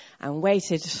gutted, and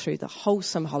waited through the whole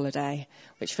summer holiday,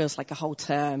 which feels like a whole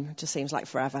term, just seems like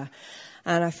forever.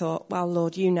 And I thought, well,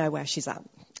 Lord, you know where she's at.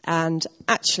 And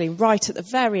actually, right at the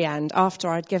very end, after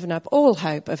I'd given up all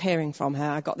hope of hearing from her,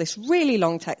 I got this really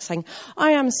long text saying,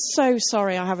 I am so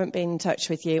sorry I haven't been in touch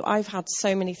with you. I've had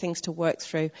so many things to work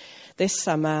through this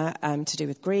summer to do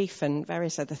with grief and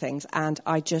various other things. And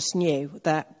I just knew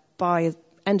that by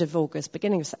end of August,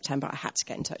 beginning of September, I had to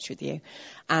get in touch with you.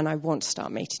 And I want to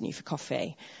start meeting you for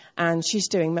coffee. And she's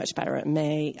doing much better at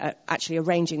me, actually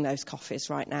arranging those coffees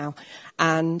right now.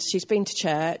 And she's been to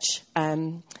church,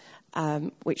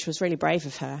 which was really brave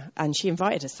of her, and she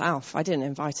invited herself. I didn't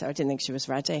invite her. I didn't think she was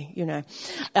ready, you know.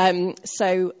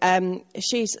 So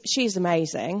she's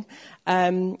amazing,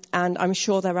 and I'm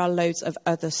sure there are loads of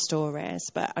other stories,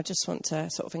 but I just want to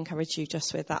sort of encourage you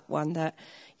just with that one that,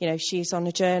 you know, she's on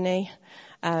a journey,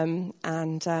 and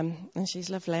she's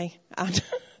lovely, and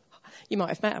you might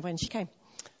have met her when she came.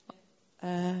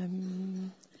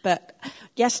 But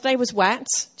yesterday was wet,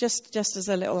 just as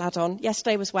a little add-on.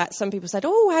 Yesterday was wet. Some people said,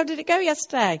 oh, how did it go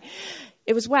yesterday?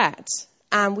 It was wet.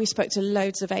 And we spoke to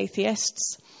loads of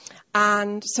atheists.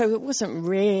 And so it wasn't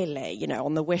really, you know,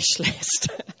 on the wish list,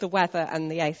 the weather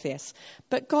and the atheists.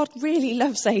 But God really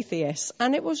loves atheists.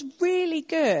 And it was really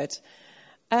good.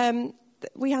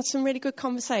 We had some really good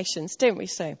conversations, didn't we,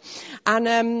 Sue?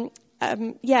 And,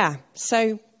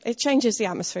 so it changes the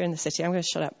atmosphere in the city. I'm going to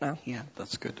shut up now. Yeah,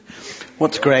 that's good.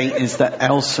 What's great is that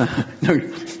Elsa...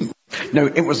 No,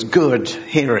 it was good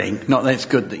hearing, not that it's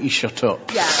good that you shut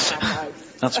up. Yeah,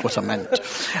 that's what I meant.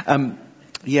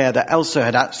 That Elsa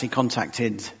had actually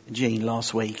contacted Jean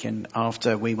last week, and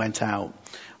after we went out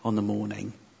on the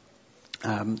morning,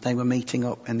 they were meeting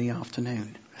up in the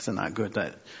afternoon. Isn't that good?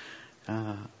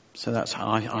 So that's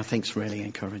how I think it's really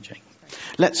encouraging.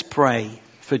 Let's pray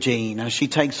for Jean as she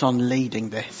takes on leading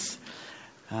this.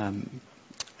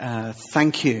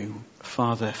 Thank you,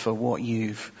 Father, for what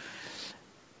you've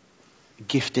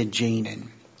gifted Jean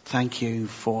in. Thank you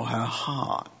for her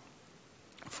heart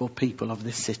for people of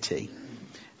this city.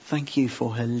 Thank you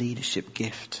for her leadership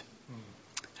gift.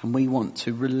 And we want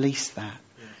to release that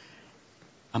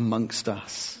amongst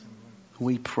us.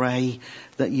 We pray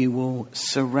that you will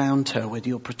surround her with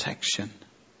your protection.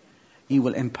 You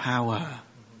will empower her.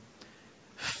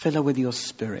 Fill her with your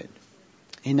spirit.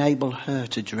 Enable her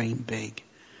to dream big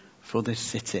for this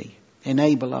city.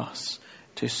 Enable us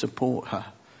to support her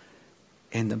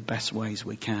in the best ways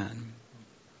we can.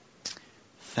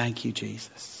 Thank you,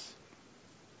 Jesus.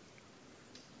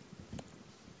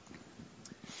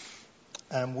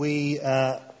 And we,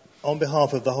 on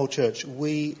behalf of the whole church,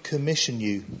 we commission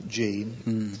you,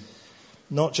 Jean,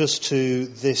 not just to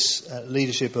this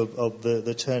leadership of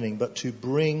the turning, but to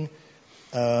bring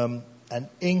an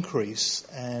increase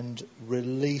and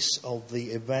release of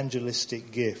the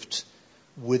evangelistic gift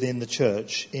within the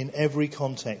church in every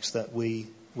context that we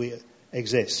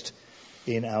exist.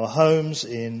 In our homes,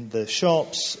 in the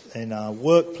shops, in our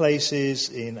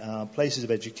workplaces, in our places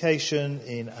of education,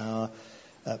 in our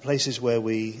places where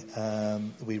we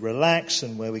relax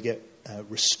and where we get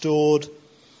restored.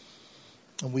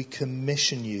 And we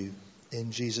commission you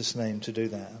in Jesus' name to do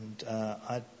that.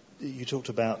 And you talked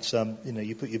about,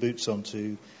 you put your boots on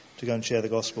to go and share the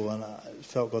gospel, and I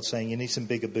felt God saying, you need some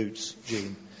bigger boots,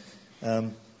 Jean,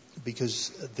 because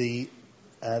the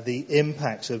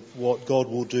impact of what God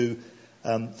will do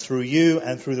through you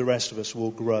and through the rest of us will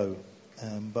grow.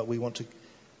 But we want to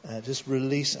just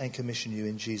release and commission you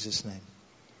in Jesus' name.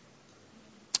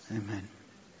 Amen.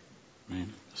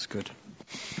 Amen. That's good.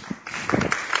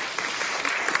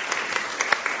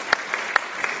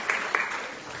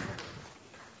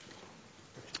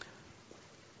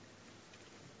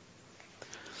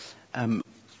 Caroline,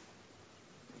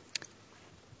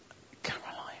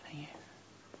 are you?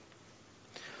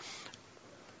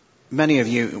 Many of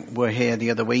you were here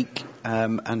the other week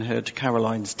and heard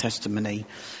Caroline's testimony.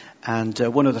 And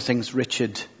one of the things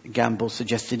Richard Gamble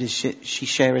suggested is she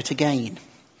share it again.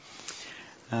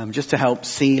 just to help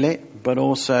seal it, but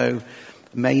also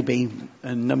maybe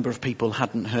a number of people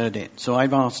hadn't heard it. So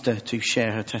I've asked her to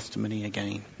share her testimony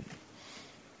again.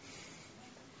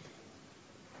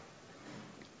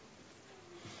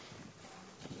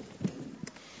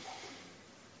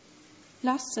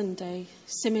 Last Sunday,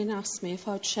 Simeon asked me if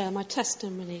I would share my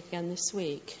testimony again this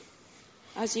week.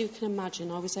 As you can imagine,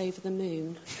 I was over the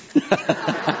moon.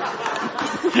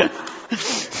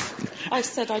 I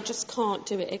said, I just can't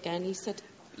do it again. He said,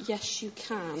 yes, you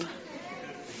can.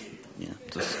 Yeah,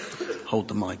 just hold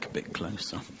the mic a bit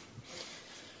closer.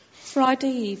 Friday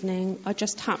evening, I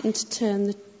just happened to turn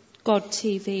the God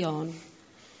TV on,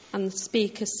 and the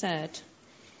speaker said,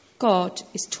 God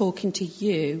is talking to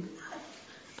you,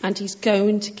 and he's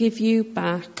going to give you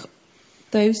back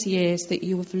those years that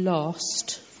you have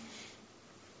lost.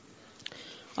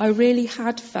 I really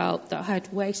had felt that I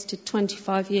had wasted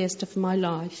 25 years of my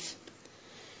life.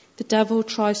 The devil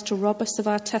tries to rob us of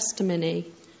our testimony,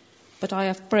 but I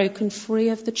have broken free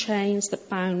of the chains that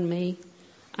bound me,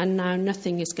 and now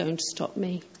nothing is going to stop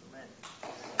me.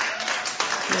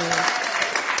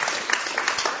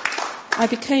 I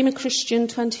became a Christian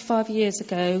 25 years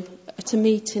ago at a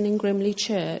meeting in Grimley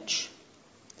Church.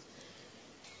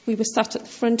 We were sat at the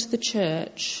front of the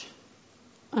church,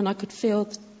 and I could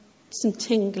feel some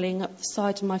tingling up the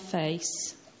side of my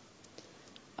face.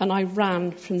 And I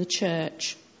ran from the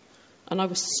church, and I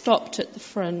was stopped at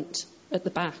the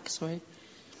back,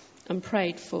 and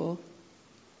prayed for.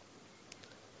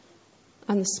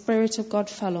 And the Spirit of God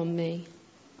fell on me,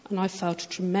 and I felt a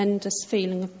tremendous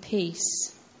feeling of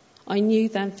peace. I knew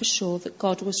then for sure that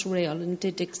God was real and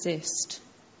did exist.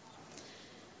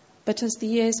 But as the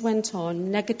years went on,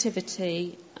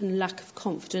 negativity and lack of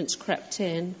confidence crept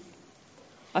in.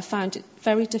 I found it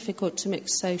very difficult to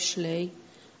mix socially,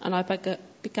 and I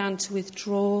began to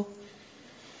withdraw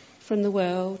from the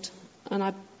world, and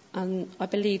I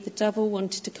believe the devil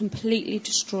wanted to completely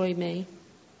destroy me.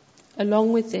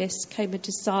 Along with this came a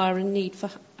desire and need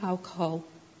for alcohol.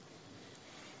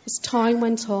 As time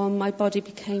went on, my body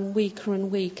became weaker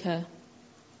and weaker.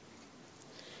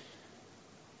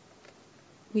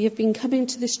 We have been coming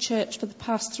to this church for the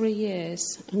past 3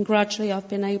 years, and gradually I've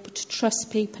been able to trust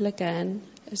people again,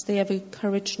 as they have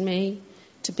encouraged me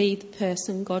to be the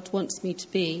person God wants me to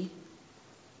be.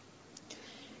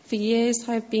 For years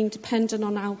I have been dependent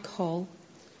on alcohol,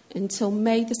 until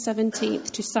May the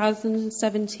 17th,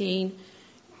 2017,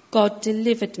 God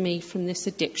delivered me from this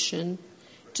addiction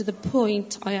to the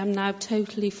point I am now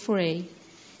totally free.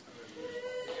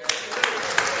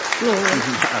 Lord.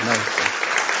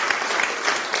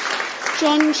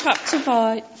 John chapter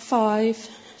 5,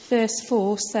 verse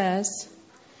 4 says,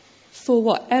 for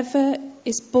whatever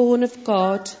is born of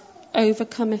God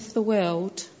overcometh the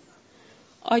world.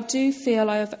 I do feel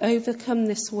I have overcome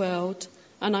this world,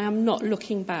 and I am not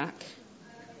looking back.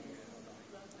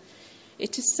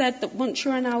 It is said that once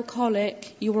you're an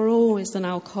alcoholic, you are always an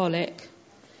alcoholic.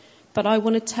 But I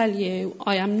want to tell you,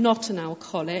 I am not an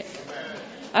alcoholic,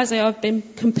 as I have been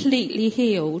completely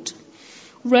healed.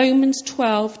 Romans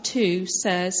 12:2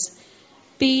 says,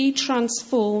 be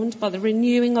transformed by the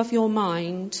renewing of your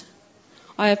mind.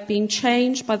 I have been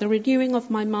changed by the renewing of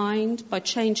my mind, by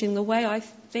changing the way I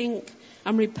think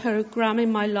and reprogramming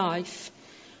my life.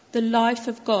 The life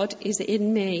of God is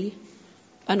in me,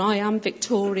 and I am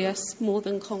victorious, more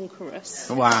than conquerors.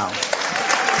 Wow.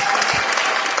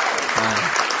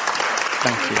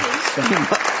 Thank you so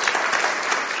much.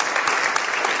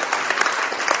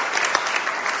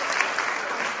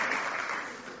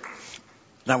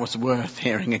 That was worth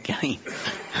hearing again.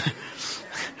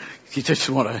 You just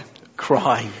want to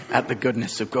cry at the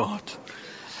goodness of God.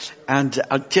 And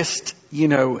just,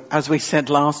 as we said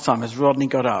last time, as Rodney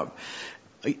got up,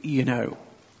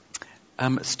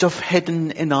 stuff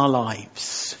hidden in our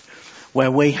lives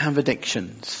where we have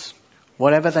addictions,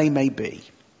 whatever they may be,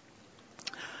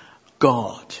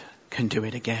 God can do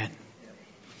it again.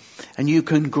 And you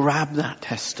can grab that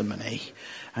testimony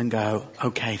and go,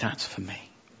 okay, that's for me.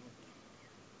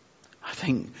 I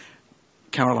think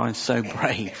Caroline's so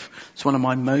brave. It's one of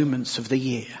my moments of the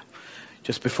year,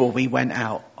 just before we went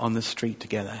out on the street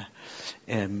together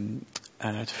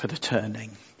for the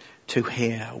turning, to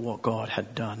hear what God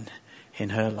had done in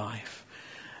her life.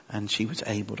 And she was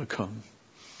able to come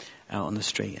out on the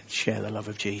street and share the love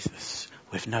of Jesus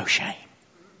with no shame.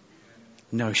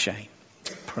 No shame.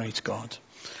 Praise God.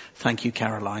 Thank you,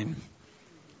 Caroline.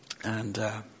 And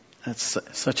that's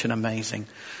such an amazing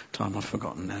time. I've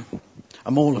forgotten now.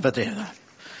 I'm all of a dear.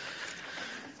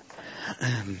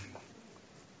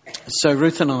 So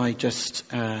Ruth and I just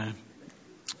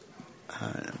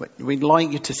we'd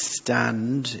like you to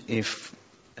stand if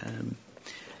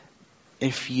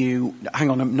if you, hang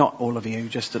on, not all of you,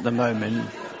 just at the moment.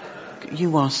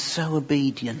 You are so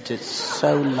obedient. It's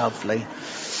so lovely.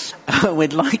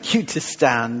 We'd like you to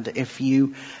stand if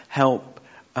you help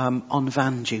on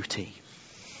van duty.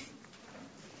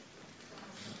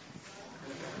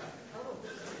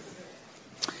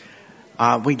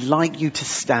 We'd like you to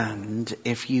stand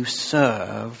if you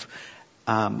serve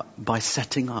by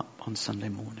setting up on Sunday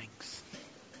mornings.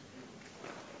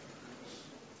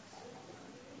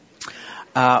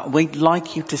 We'd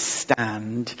like you to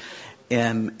stand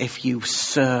if you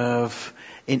serve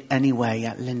in any way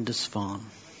at Lindisfarne,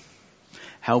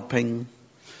 helping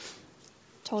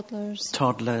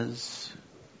toddlers,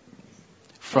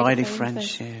 Friday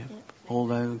Friendship, all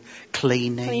those,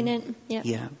 cleaning.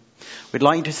 Yeah. We'd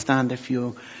like you to stand if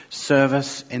you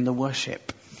service in the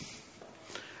worship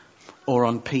or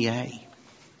on PA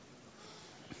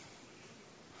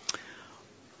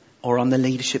or on the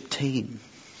leadership team.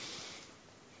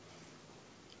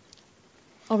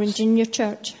 Or in junior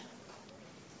church.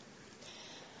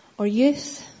 Or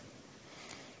youth.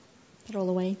 They're all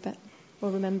away, but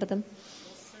we'll remember them.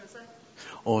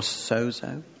 Or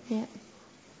Sozo. Yeah.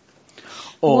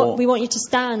 Or we want you to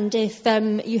stand if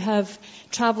you have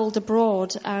travelled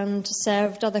abroad and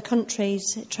served other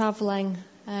countries, travelling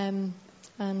and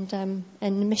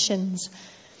in missions.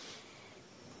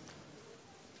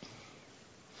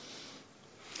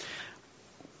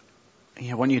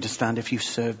 I want you to stand if you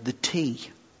served the tea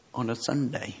on a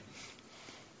Sunday.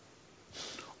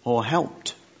 Or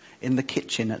helped in the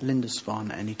kitchen at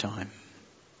Lindisfarne at any time.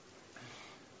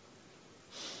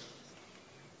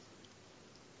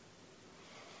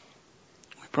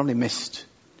 We probably missed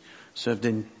served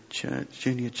in church,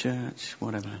 junior church,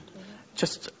 whatever.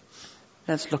 Just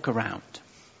let's look around.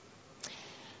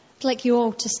 I'd like you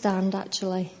all to stand,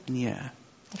 actually. Yeah.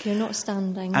 If you're not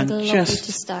standing, And I'd love you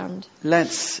to stand.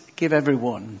 Let's give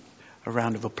everyone a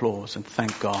round of applause and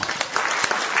thank God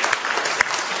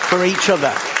for each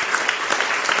other.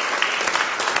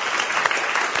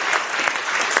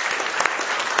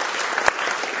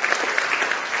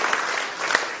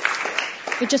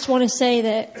 We just want to say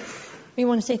that we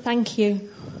want to say thank you.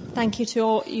 Thank you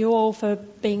to you all for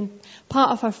being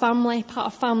part of our family, part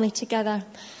of family together,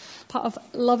 part of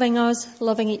loving us,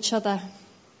 loving each other.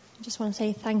 I just want to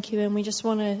say thank you, and we just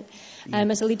want to,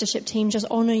 as a leadership team, just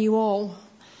honour you all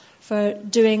for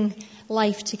doing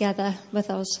life together with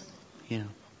us. Yeah.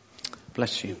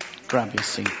 Bless you. Grab your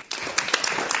seat.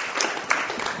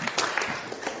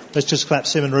 Let's just clap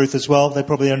Sim and Ruth as well. They're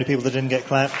probably the only people that didn't get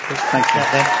clapped. Thank you.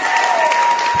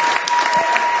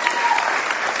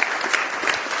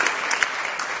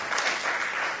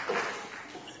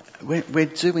 We're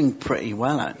doing pretty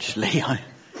well, actually.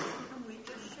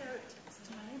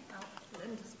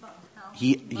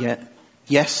 Yeah.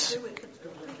 Yes.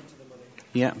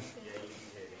 Yeah.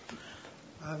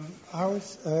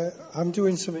 I'm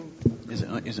doing something. Is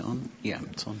it on? Yeah,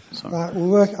 it's on. Sorry.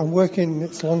 Right, I'm working.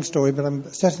 It's a long story, but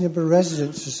I'm setting up a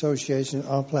residents' association at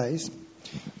our place.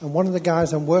 And one of the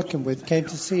guys I'm working with came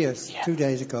to see us 2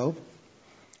 days ago,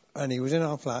 and he was in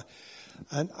our flat.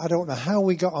 And I don't know how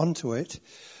we got onto it,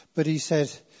 but he said,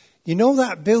 "You know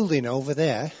that building over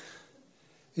there?"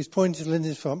 He's pointing to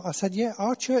Lindisfarne. I said, "Yeah,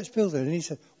 our church building." And he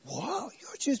said, "What?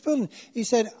 Your church building?" He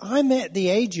said, "I met the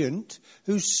agent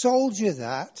who sold you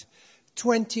that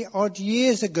 20 odd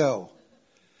years ago."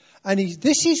 And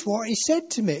this is what he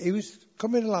said to me. He was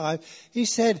coming alive. He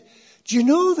said, "Do you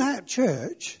know that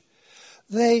church?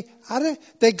 They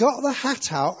got the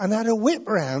hat out and had a whip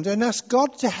round and asked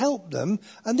God to help them,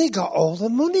 and they got all the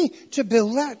money to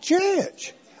build that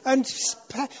church and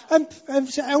pay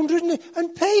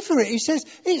for it." He says,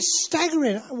 "It's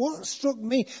staggering." What struck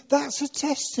me, that's a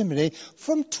testimony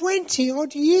from 20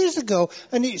 odd years ago,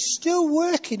 and it's still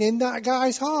working in that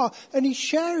guy's heart, and he's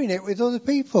sharing it with other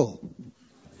people.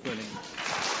 Brilliant.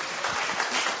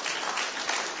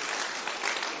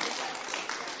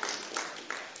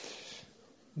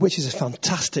 Which is a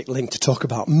fantastic link to talk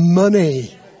about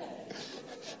money.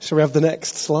 Shall we have the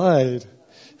next slide?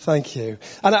 Thank you.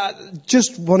 And I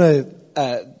just want to,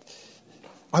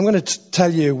 I'm going to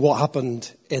tell you what happened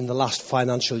in the last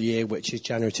financial year, which is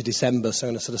January to December. So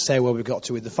I'm going to sort of say where we got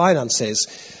to with the finances.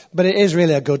 But it is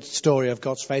really a good story of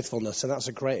God's faithfulness, and that's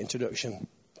a great introduction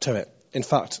to it. In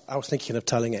fact, I was thinking of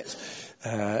telling it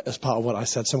as part of what I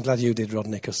said. So I'm glad you did,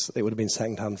 Rodney, because it would have been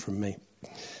second-hand from me.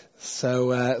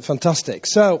 So, fantastic.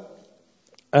 So,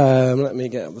 let me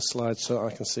get up the slide so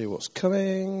I can see what's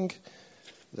coming.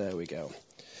 There we go.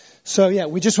 So, yeah,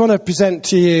 we just want to present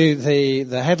to you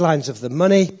the headlines of the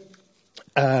money.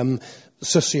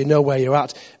 so you know where you're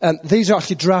at. These are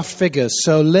actually draft figures.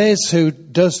 So Liz, who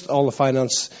does all the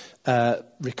finance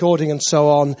recording and so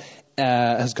on,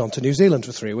 has gone to New Zealand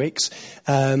for 3 weeks.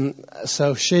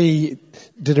 So she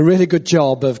did a really good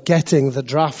job of getting the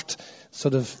draft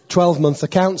sort of 12-month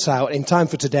accounts out in time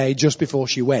for today, just before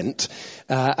she went.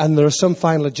 And there are some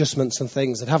final adjustments and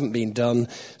things that haven't been done.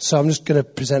 So I'm just going to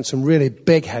present some really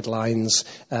big headlines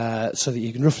so that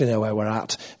you can roughly know where we're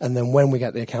at. And then when we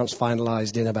get the accounts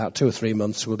finalised in about 2 or 3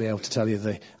 months, we'll be able to tell you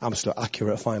the absolute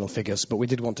accurate final figures. But we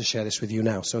did want to share this with you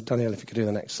now. So Danielle, if you could do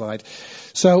the next slide.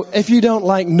 So if you don't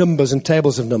like numbers and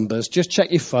tables of numbers, just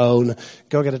check your phone,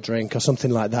 go get a drink or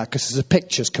something like that, because there's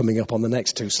pictures coming up on the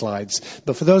next 2 slides.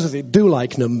 But for those of you who do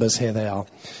like numbers, here they are.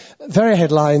 Very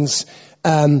headlines.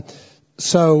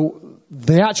 So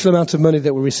the actual amount of money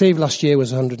that we received last year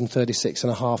was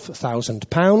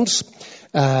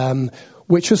 £136,500,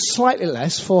 which was slightly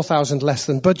less, 4,000 less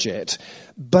than budget.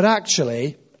 But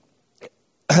actually,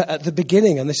 at the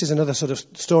beginning, and this is another sort of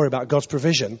story about God's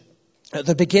provision, at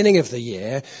the beginning of the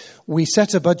year, we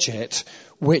set a budget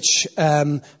which had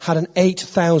an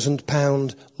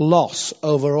 £8,000 loss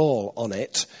overall on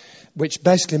it, which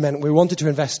basically meant we wanted to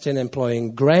invest in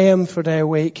employing Graham for a day a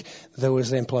week. There was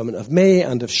the employment of me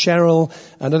and of Cheryl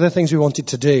and other things we wanted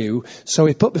to do. So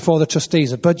we put before the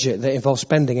trustees a budget that involved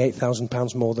spending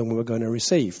 £8,000 more than we were going to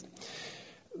receive.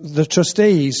 The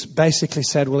trustees basically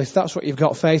said, well, if that's what you've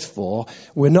got faith for,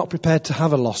 we're not prepared to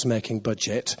have a loss-making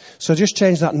budget. So just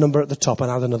change that number at the top and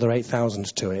add another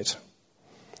 8,000 to it.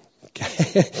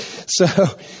 Okay.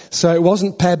 So it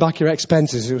wasn't pay back your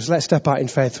expenses. It was let's step out in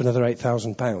faith for another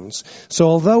 £8,000. So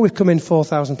although we've come in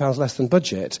 £4,000 less than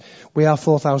budget, we are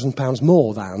 £4,000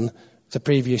 more than the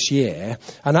previous year.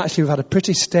 And actually we've had a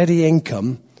pretty steady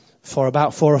income for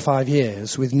about 4 or 5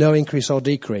 years with no increase or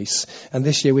decrease. And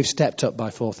this year we've stepped up by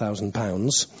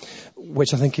 £4,000,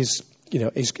 which I think is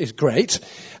great.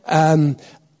 And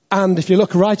if you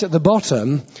look right at the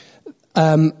bottom,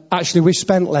 actually we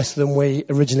spent less than we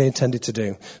originally intended to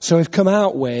do. So we've come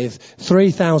out with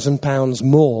 £3,000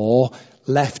 more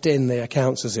left in the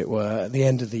accounts, as it were, at the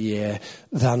end of the year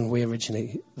than we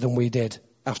did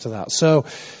after that. So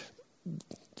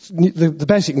the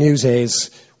basic news is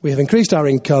we have increased our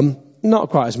income, not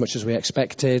quite as much as we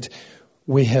expected.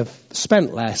 We have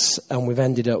spent less, and we've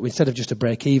ended up, instead of just a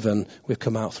break even, we've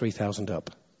come out 3,000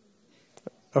 up.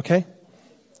 Okay?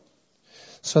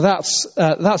 So that's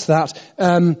that.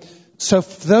 So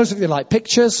for those of you who like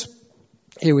pictures,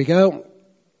 here we go.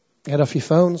 Get off your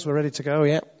phones. We're ready to go,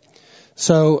 yeah.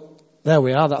 So there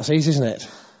we are. That's easy, isn't it?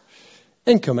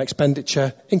 Income,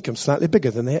 expenditure. Income slightly bigger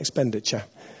than the expenditure.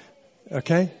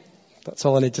 Okay? That's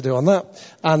all I need to do on that.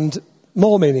 And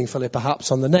more meaningfully,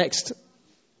 perhaps, on the next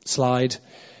slide,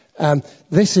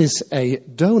 this is a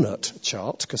donut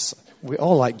chart, because we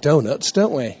all like donuts,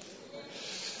 don't we?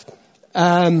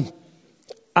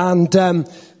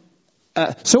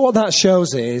 So what that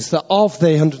shows is that of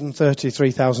the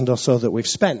 133,000 or so that we've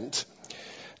spent,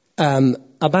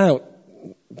 about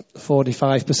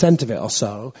 45% of it or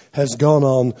so has gone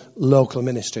on local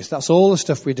ministries. That's all the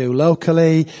stuff we do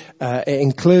locally. It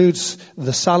includes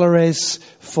the salaries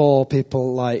for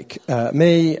people like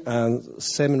me and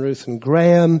Sim and Ruth and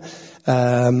Graham,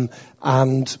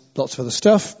 and lots of other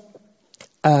stuff.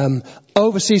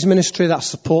 Overseas ministry, that's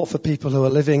support for people who are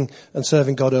living and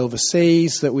serving God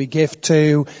overseas that we give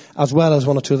to, as well as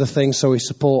 1 or 2 other things. So we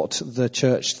support the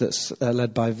church that's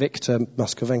led by Viktor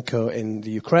Moskovenko in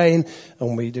the Ukraine,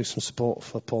 and we do some support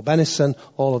for Paul Benison.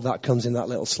 All of that comes in that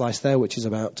little slice there, which is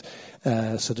about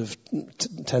sort of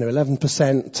 10 or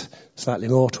 11%, slightly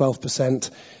more, 12%.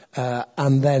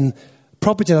 And then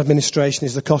property administration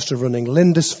is the cost of running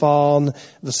Lindisfarne,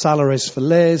 the salaries for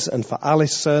Liz and for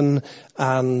Alison,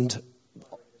 and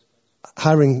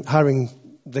hiring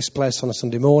this place on a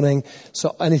Sunday morning.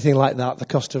 So anything like that, the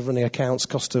cost of running accounts,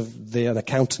 cost of an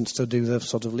accountant to do the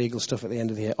sort of legal stuff at the end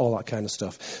of the year, all that kind of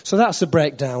stuff. So that's the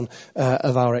breakdown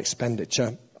of our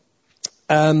expenditure.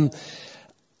 And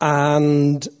so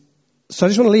I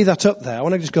just want to leave that up there. I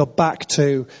want to just go back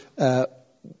to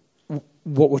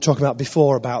what we were talking about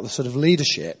before about the sort of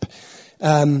leadership.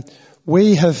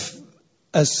 We have,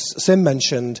 as Sim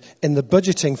mentioned, in the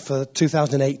budgeting for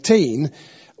 2018,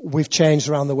 we've changed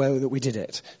around the way that we did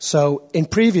it. So in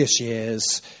previous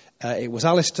years, it was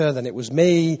Alistair, then it was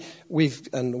me. We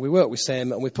worked with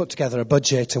Sim, and we put together a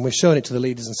budget, and we've shown it to the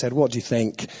leaders and said, "What do you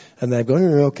think?" And they've gone,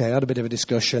 "Okay, had a bit of a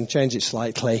discussion, change it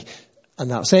slightly."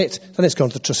 And that's it. Then it's gone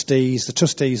to the trustees. The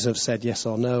trustees have said yes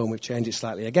or no, and we've changed it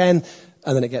slightly again.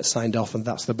 And then it gets signed off, and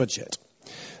that's the budget.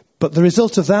 But the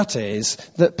result of that is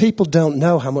that people don't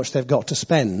know how much they've got to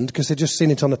spend because they've just seen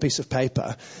it on a piece of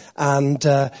paper. And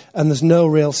there's no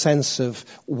real sense of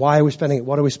why are we spending it,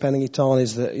 what are we spending it on,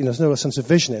 there's no real sense of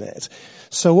vision in it.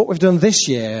 So what we've done this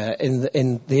year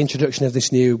in the introduction of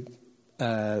this new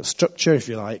structure, if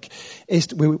you like, is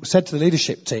we said to the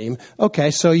leadership team, okay,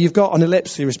 so you've got an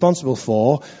ellipse you're responsible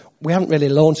for. We haven't really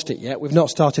launched it yet. We've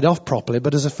not started off properly,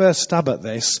 but as a first stab at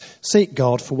this, seek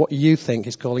God for what you think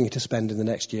He's calling you to spend in the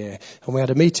next year. And we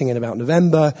had a meeting in about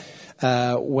November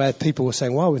where people were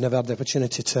saying, wow, we've never had the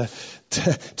opportunity to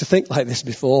think like this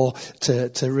before,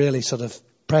 to really sort of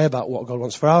pray about what God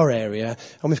wants for our area.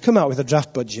 And we've come out with a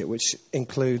draft budget which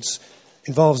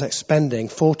involves expending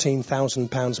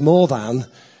 £14,000 more than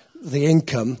the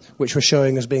income which we're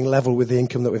showing as being level with the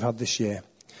income that we've had this year.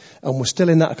 And we're still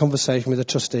in that conversation with the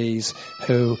trustees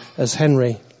who, as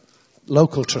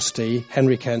local trustee,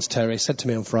 Henry Cairns-Terry, said to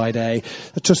me on Friday,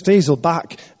 the trustees will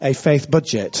back a faith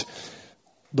budget,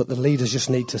 but the leaders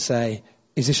just need to say,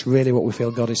 is this really what we feel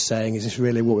God is saying? Is this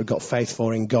really what we've got faith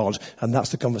for in God? And that's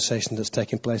the conversation that's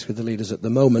taking place with the leaders at the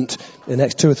moment. In the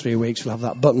next 2 or 3 weeks, we'll have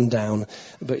that button down.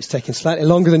 But it's taking slightly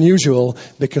longer than usual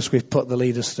because we've put the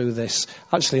leaders through this.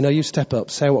 Actually, no, you step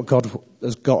up. Say what God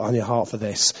has got on your heart for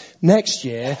this. Next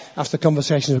year, after the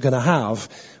conversations we're going to have,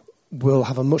 we'll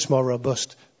have a much more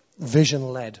robust,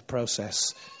 vision-led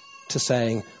process to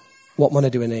saying, what money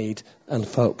do we need? And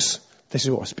folks, this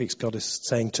is what God is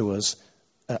saying to us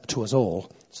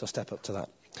all, so step up to that.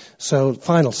 So,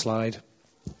 final slide.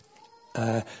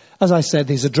 As I said,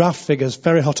 these are draft figures,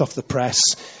 very hot off the press.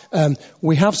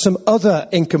 We have some other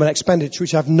income and expenditure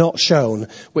which I've not shown,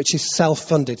 which is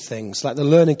self-funded things, like the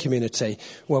learning community,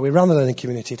 where we ran the learning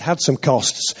community. It had some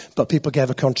costs, but people gave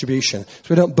a contribution. So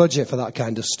we don't budget for that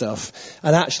kind of stuff.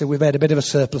 And actually, we've made a bit of a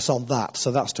surplus on that,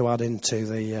 so that's to add into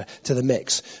the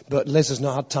mix. But Liz has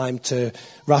not had time to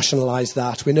rationalise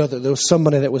that. We know that there was some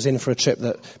money that was in for a trip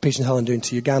that Peter and Helen are doing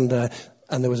to Uganda,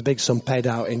 and there was a big sum paid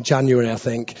out in January, I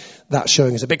think. That's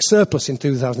showing us a big surplus in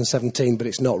 2017, but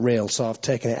it's not real, so I've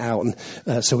taken it out, and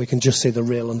so we can just see the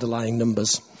real underlying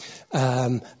numbers.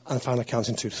 And final accounts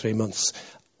in 2 to 3 months.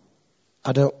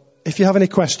 If you have any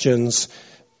questions,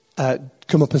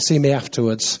 come up and see me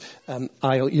afterwards.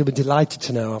 You'll be delighted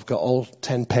to know I've got all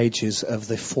 10 pages of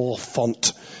the 4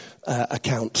 font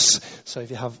accounts. So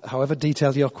if you have, however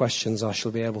detailed your questions, I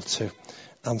shall be able to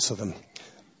answer them.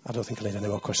 I don't think I need any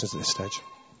more questions at this stage.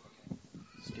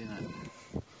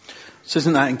 So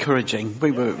isn't that encouraging? We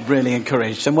were really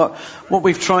encouraged. And what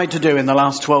we've tried to do in the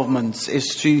last 12 months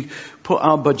is to put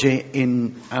our budget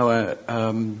in our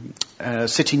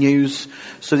City News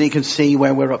so that you can see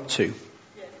where we're up to.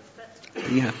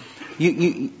 Yeah.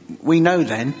 We know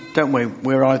then, don't we?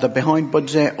 We're either behind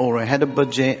budget or ahead of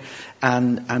budget,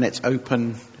 and it's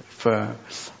open for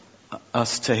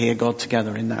us to hear God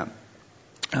together in that.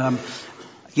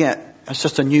 It's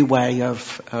just a new way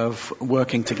of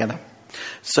working together.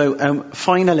 So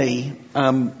finally,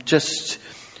 just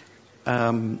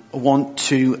want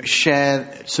to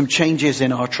share some changes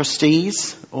in our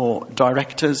trustees, or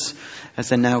directors as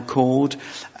they're now called.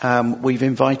 We've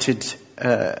invited,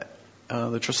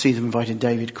 the trustees have invited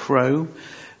David Crowe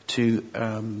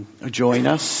to join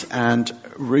us, and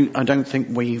Ruth, I don't think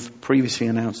we've previously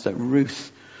announced that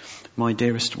Ruth, my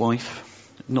dearest wife,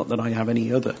 not that I have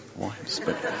any other wives,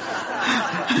 but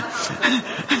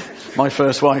my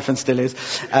first wife and still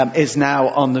is now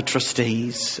on the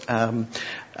trustees.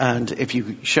 And if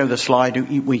you show the slide,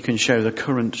 we can show the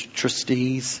current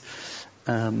trustees,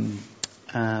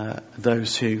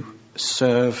 those who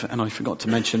serve, and I forgot to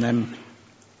mention them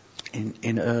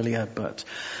in earlier. But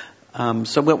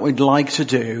so what we'd like to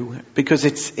do, because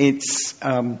it's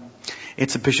a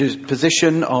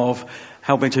position of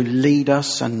helping to lead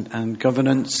us and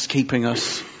governance, keeping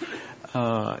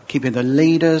the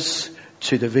leaders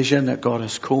to the vision that God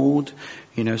has called.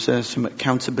 So there's some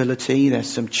accountability, there's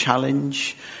some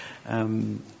challenge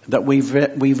that we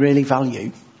really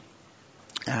value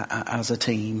as a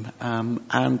team,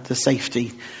 and the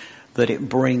safety that it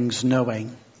brings,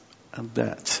 knowing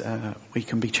that we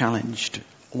can be challenged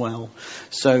well.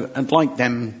 So I'd like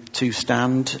them to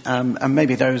stand, and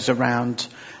maybe those around.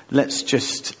 Let's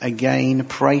just again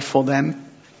pray for them,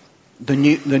 the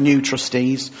new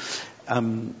trustees.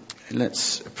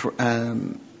 Let's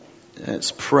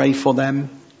pray for them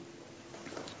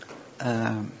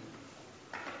and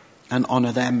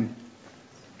honour them.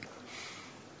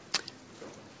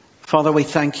 Father, we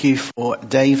thank you for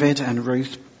David and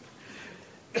Ruth,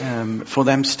 for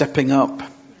them stepping up.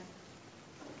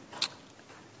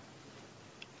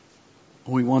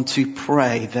 We want to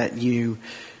pray that you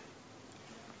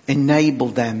enable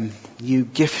them, you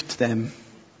gift them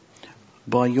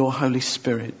by your Holy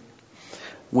Spirit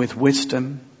with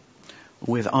wisdom,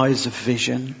 with eyes of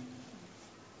vision,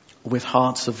 with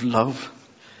hearts of love,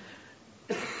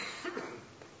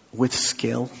 with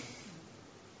skill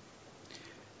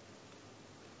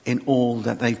in all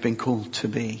that they've been called to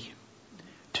be,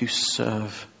 to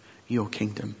serve your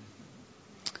kingdom.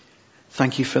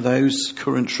 Thank you for those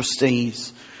current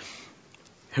trustees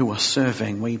who are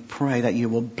serving. We pray that you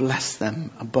will bless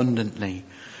them abundantly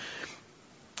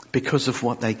because of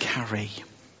what they carry.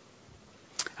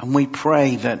 And we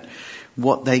pray that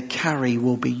what they carry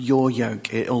will be your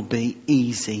yoke. It'll be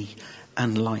easy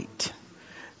and light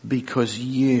because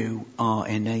you are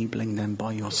enabling them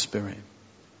by your Spirit.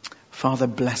 Father,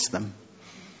 bless them,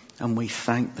 and we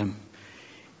thank them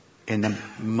in the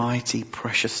mighty,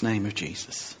 precious name of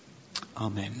Jesus.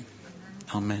 Amen.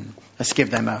 Amen. Let's give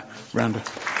them a round of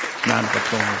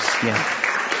applause. Yeah.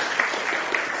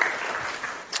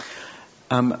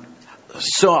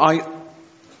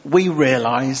 We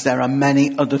realise there are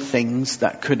many other things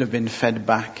that could have been fed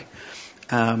back.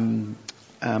 There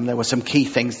were some key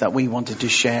things that we wanted to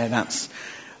share.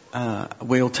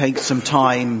 We'll take some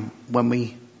time when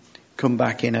we come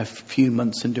back in a few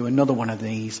months and do another one of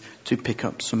these to pick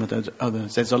up some of those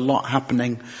others. There's a lot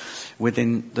happening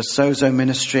within the Sozo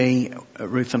ministry.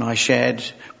 Ruth and I shared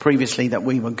previously that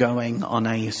we were going on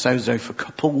a Sozo for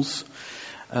couples.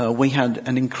 We had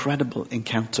an incredible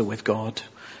encounter with God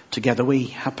together. We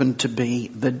happened to be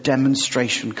the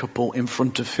demonstration couple in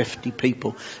front of 50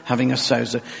 people having a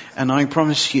Sozo. And I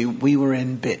promise you, we were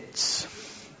in bits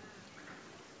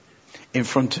in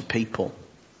front of people.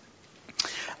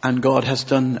 And God has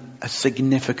done a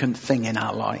significant thing in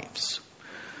our lives.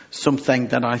 Something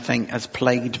that I think has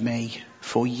plagued me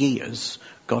for years,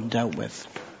 God dealt with.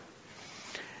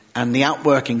 And the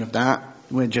outworking of that,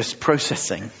 we're just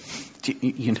processing,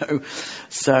 you know.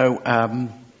 So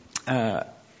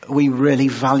we really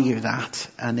value that.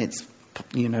 And it's,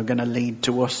 going to lead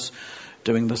to us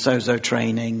doing the Sozo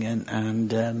training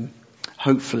and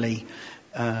hopefully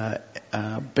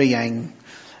being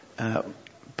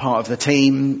part of the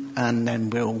team, and then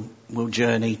we'll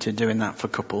journey to doing that for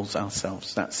couples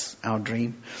ourselves. That's our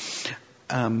dream.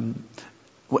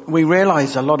 We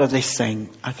realise a lot of this thing,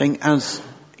 I think, as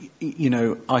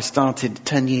I started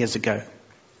 10 years ago.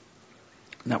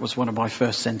 That was one of my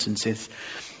first sentences.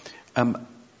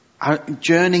 Our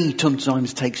journey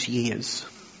sometimes takes years.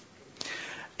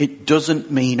 It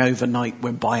doesn't mean overnight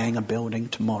we're buying a building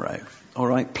tomorrow. All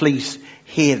right, please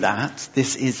hear that.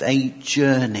 This is a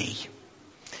journey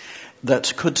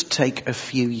that could take a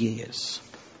few years.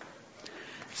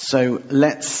 So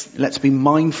let's be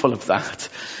mindful of that,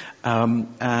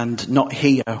 and not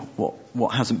hear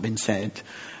what hasn't been said.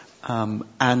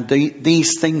 And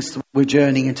these things that we're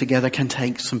journeying together can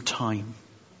take some time.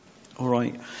 All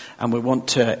right, and we want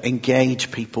to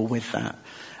engage people with that.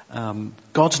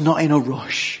 God's not in a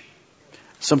rush.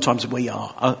 Sometimes we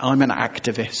are. I'm an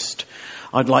activist.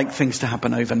 I'd like things to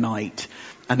happen overnight,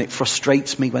 and it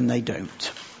frustrates me when they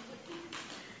don't.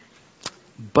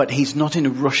 But he's not in a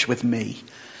rush with me,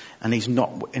 and he's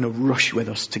not in a rush with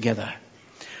us together.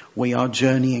 We are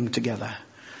journeying together,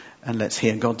 and let's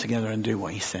hear God together and do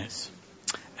what he says.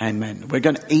 Amen. We're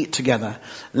going to eat together.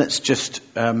 Let's just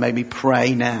maybe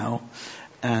pray now,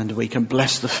 and we can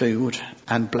bless the food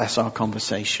and bless our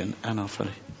conversation and our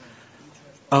food.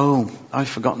 Oh, I've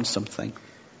forgotten something.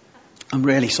 I'm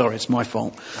really sorry. It's my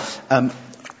fault.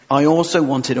 I also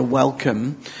wanted to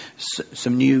welcome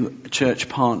some new church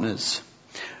partners.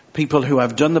 People who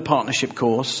have done the partnership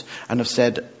course and have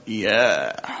said,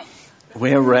 yeah,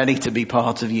 we're ready to be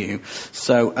part of you.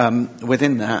 So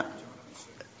within that,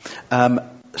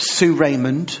 Sue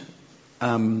Raymond,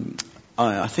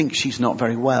 I think she's not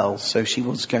very well, so she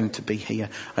was going to be here.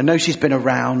 I know she's been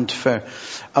around for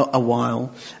a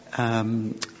while,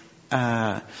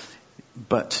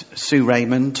 but Sue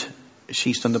Raymond,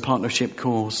 she's done the partnership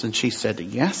course, and she said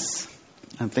yes.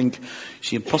 I think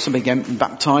she'll possibly get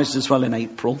baptised as well in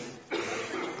April.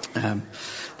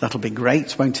 That'll be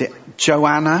great, won't it?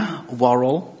 Joanna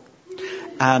Worrell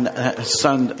and her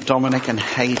son Dominic and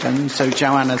Hayden. So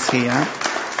Joanna's here.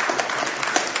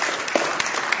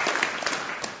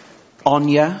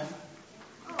 Anya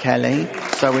Kelly.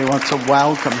 So we want to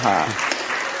welcome her.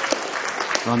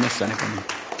 Did I miss anything?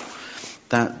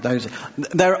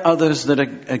 There are others that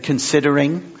are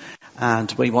considering,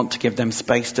 and we want to give them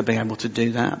space to be able to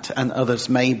do that. And others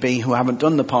maybe who haven't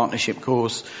done the partnership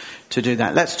course to do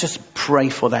that. Let's just pray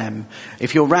for them.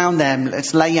 If you're around them,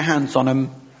 let's lay your hands on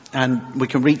them, and we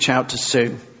can reach out to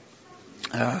Sue.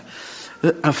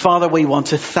 Father, we want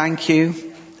to thank you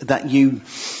that you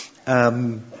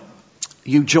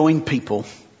join people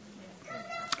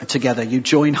together. You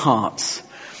join hearts.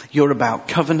 You're about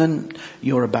covenant,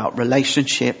 you're about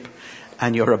relationship,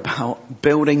 and you're about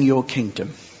building your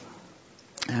kingdom.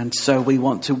 And so we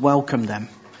want to welcome them.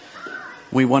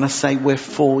 We want to say we're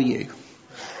for you.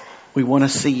 We want to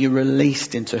see you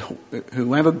released into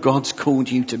whoever God's called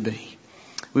you to be.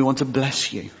 We want to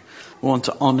bless you. We want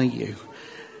to honor you.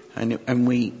 And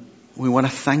we want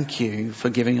to thank you for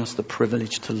giving us the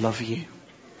privilege to love you.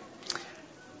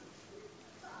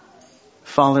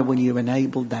 Father, will you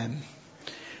enable them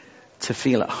to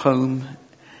feel at home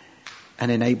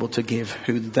and enabled to give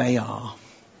who they are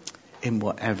in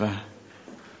whatever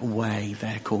way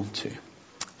they're called to.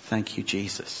 Thank you,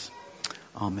 Jesus.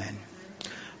 Amen.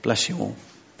 Bless you all.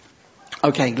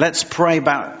 Okay, let's pray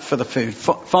for the food.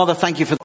 Father, thank you for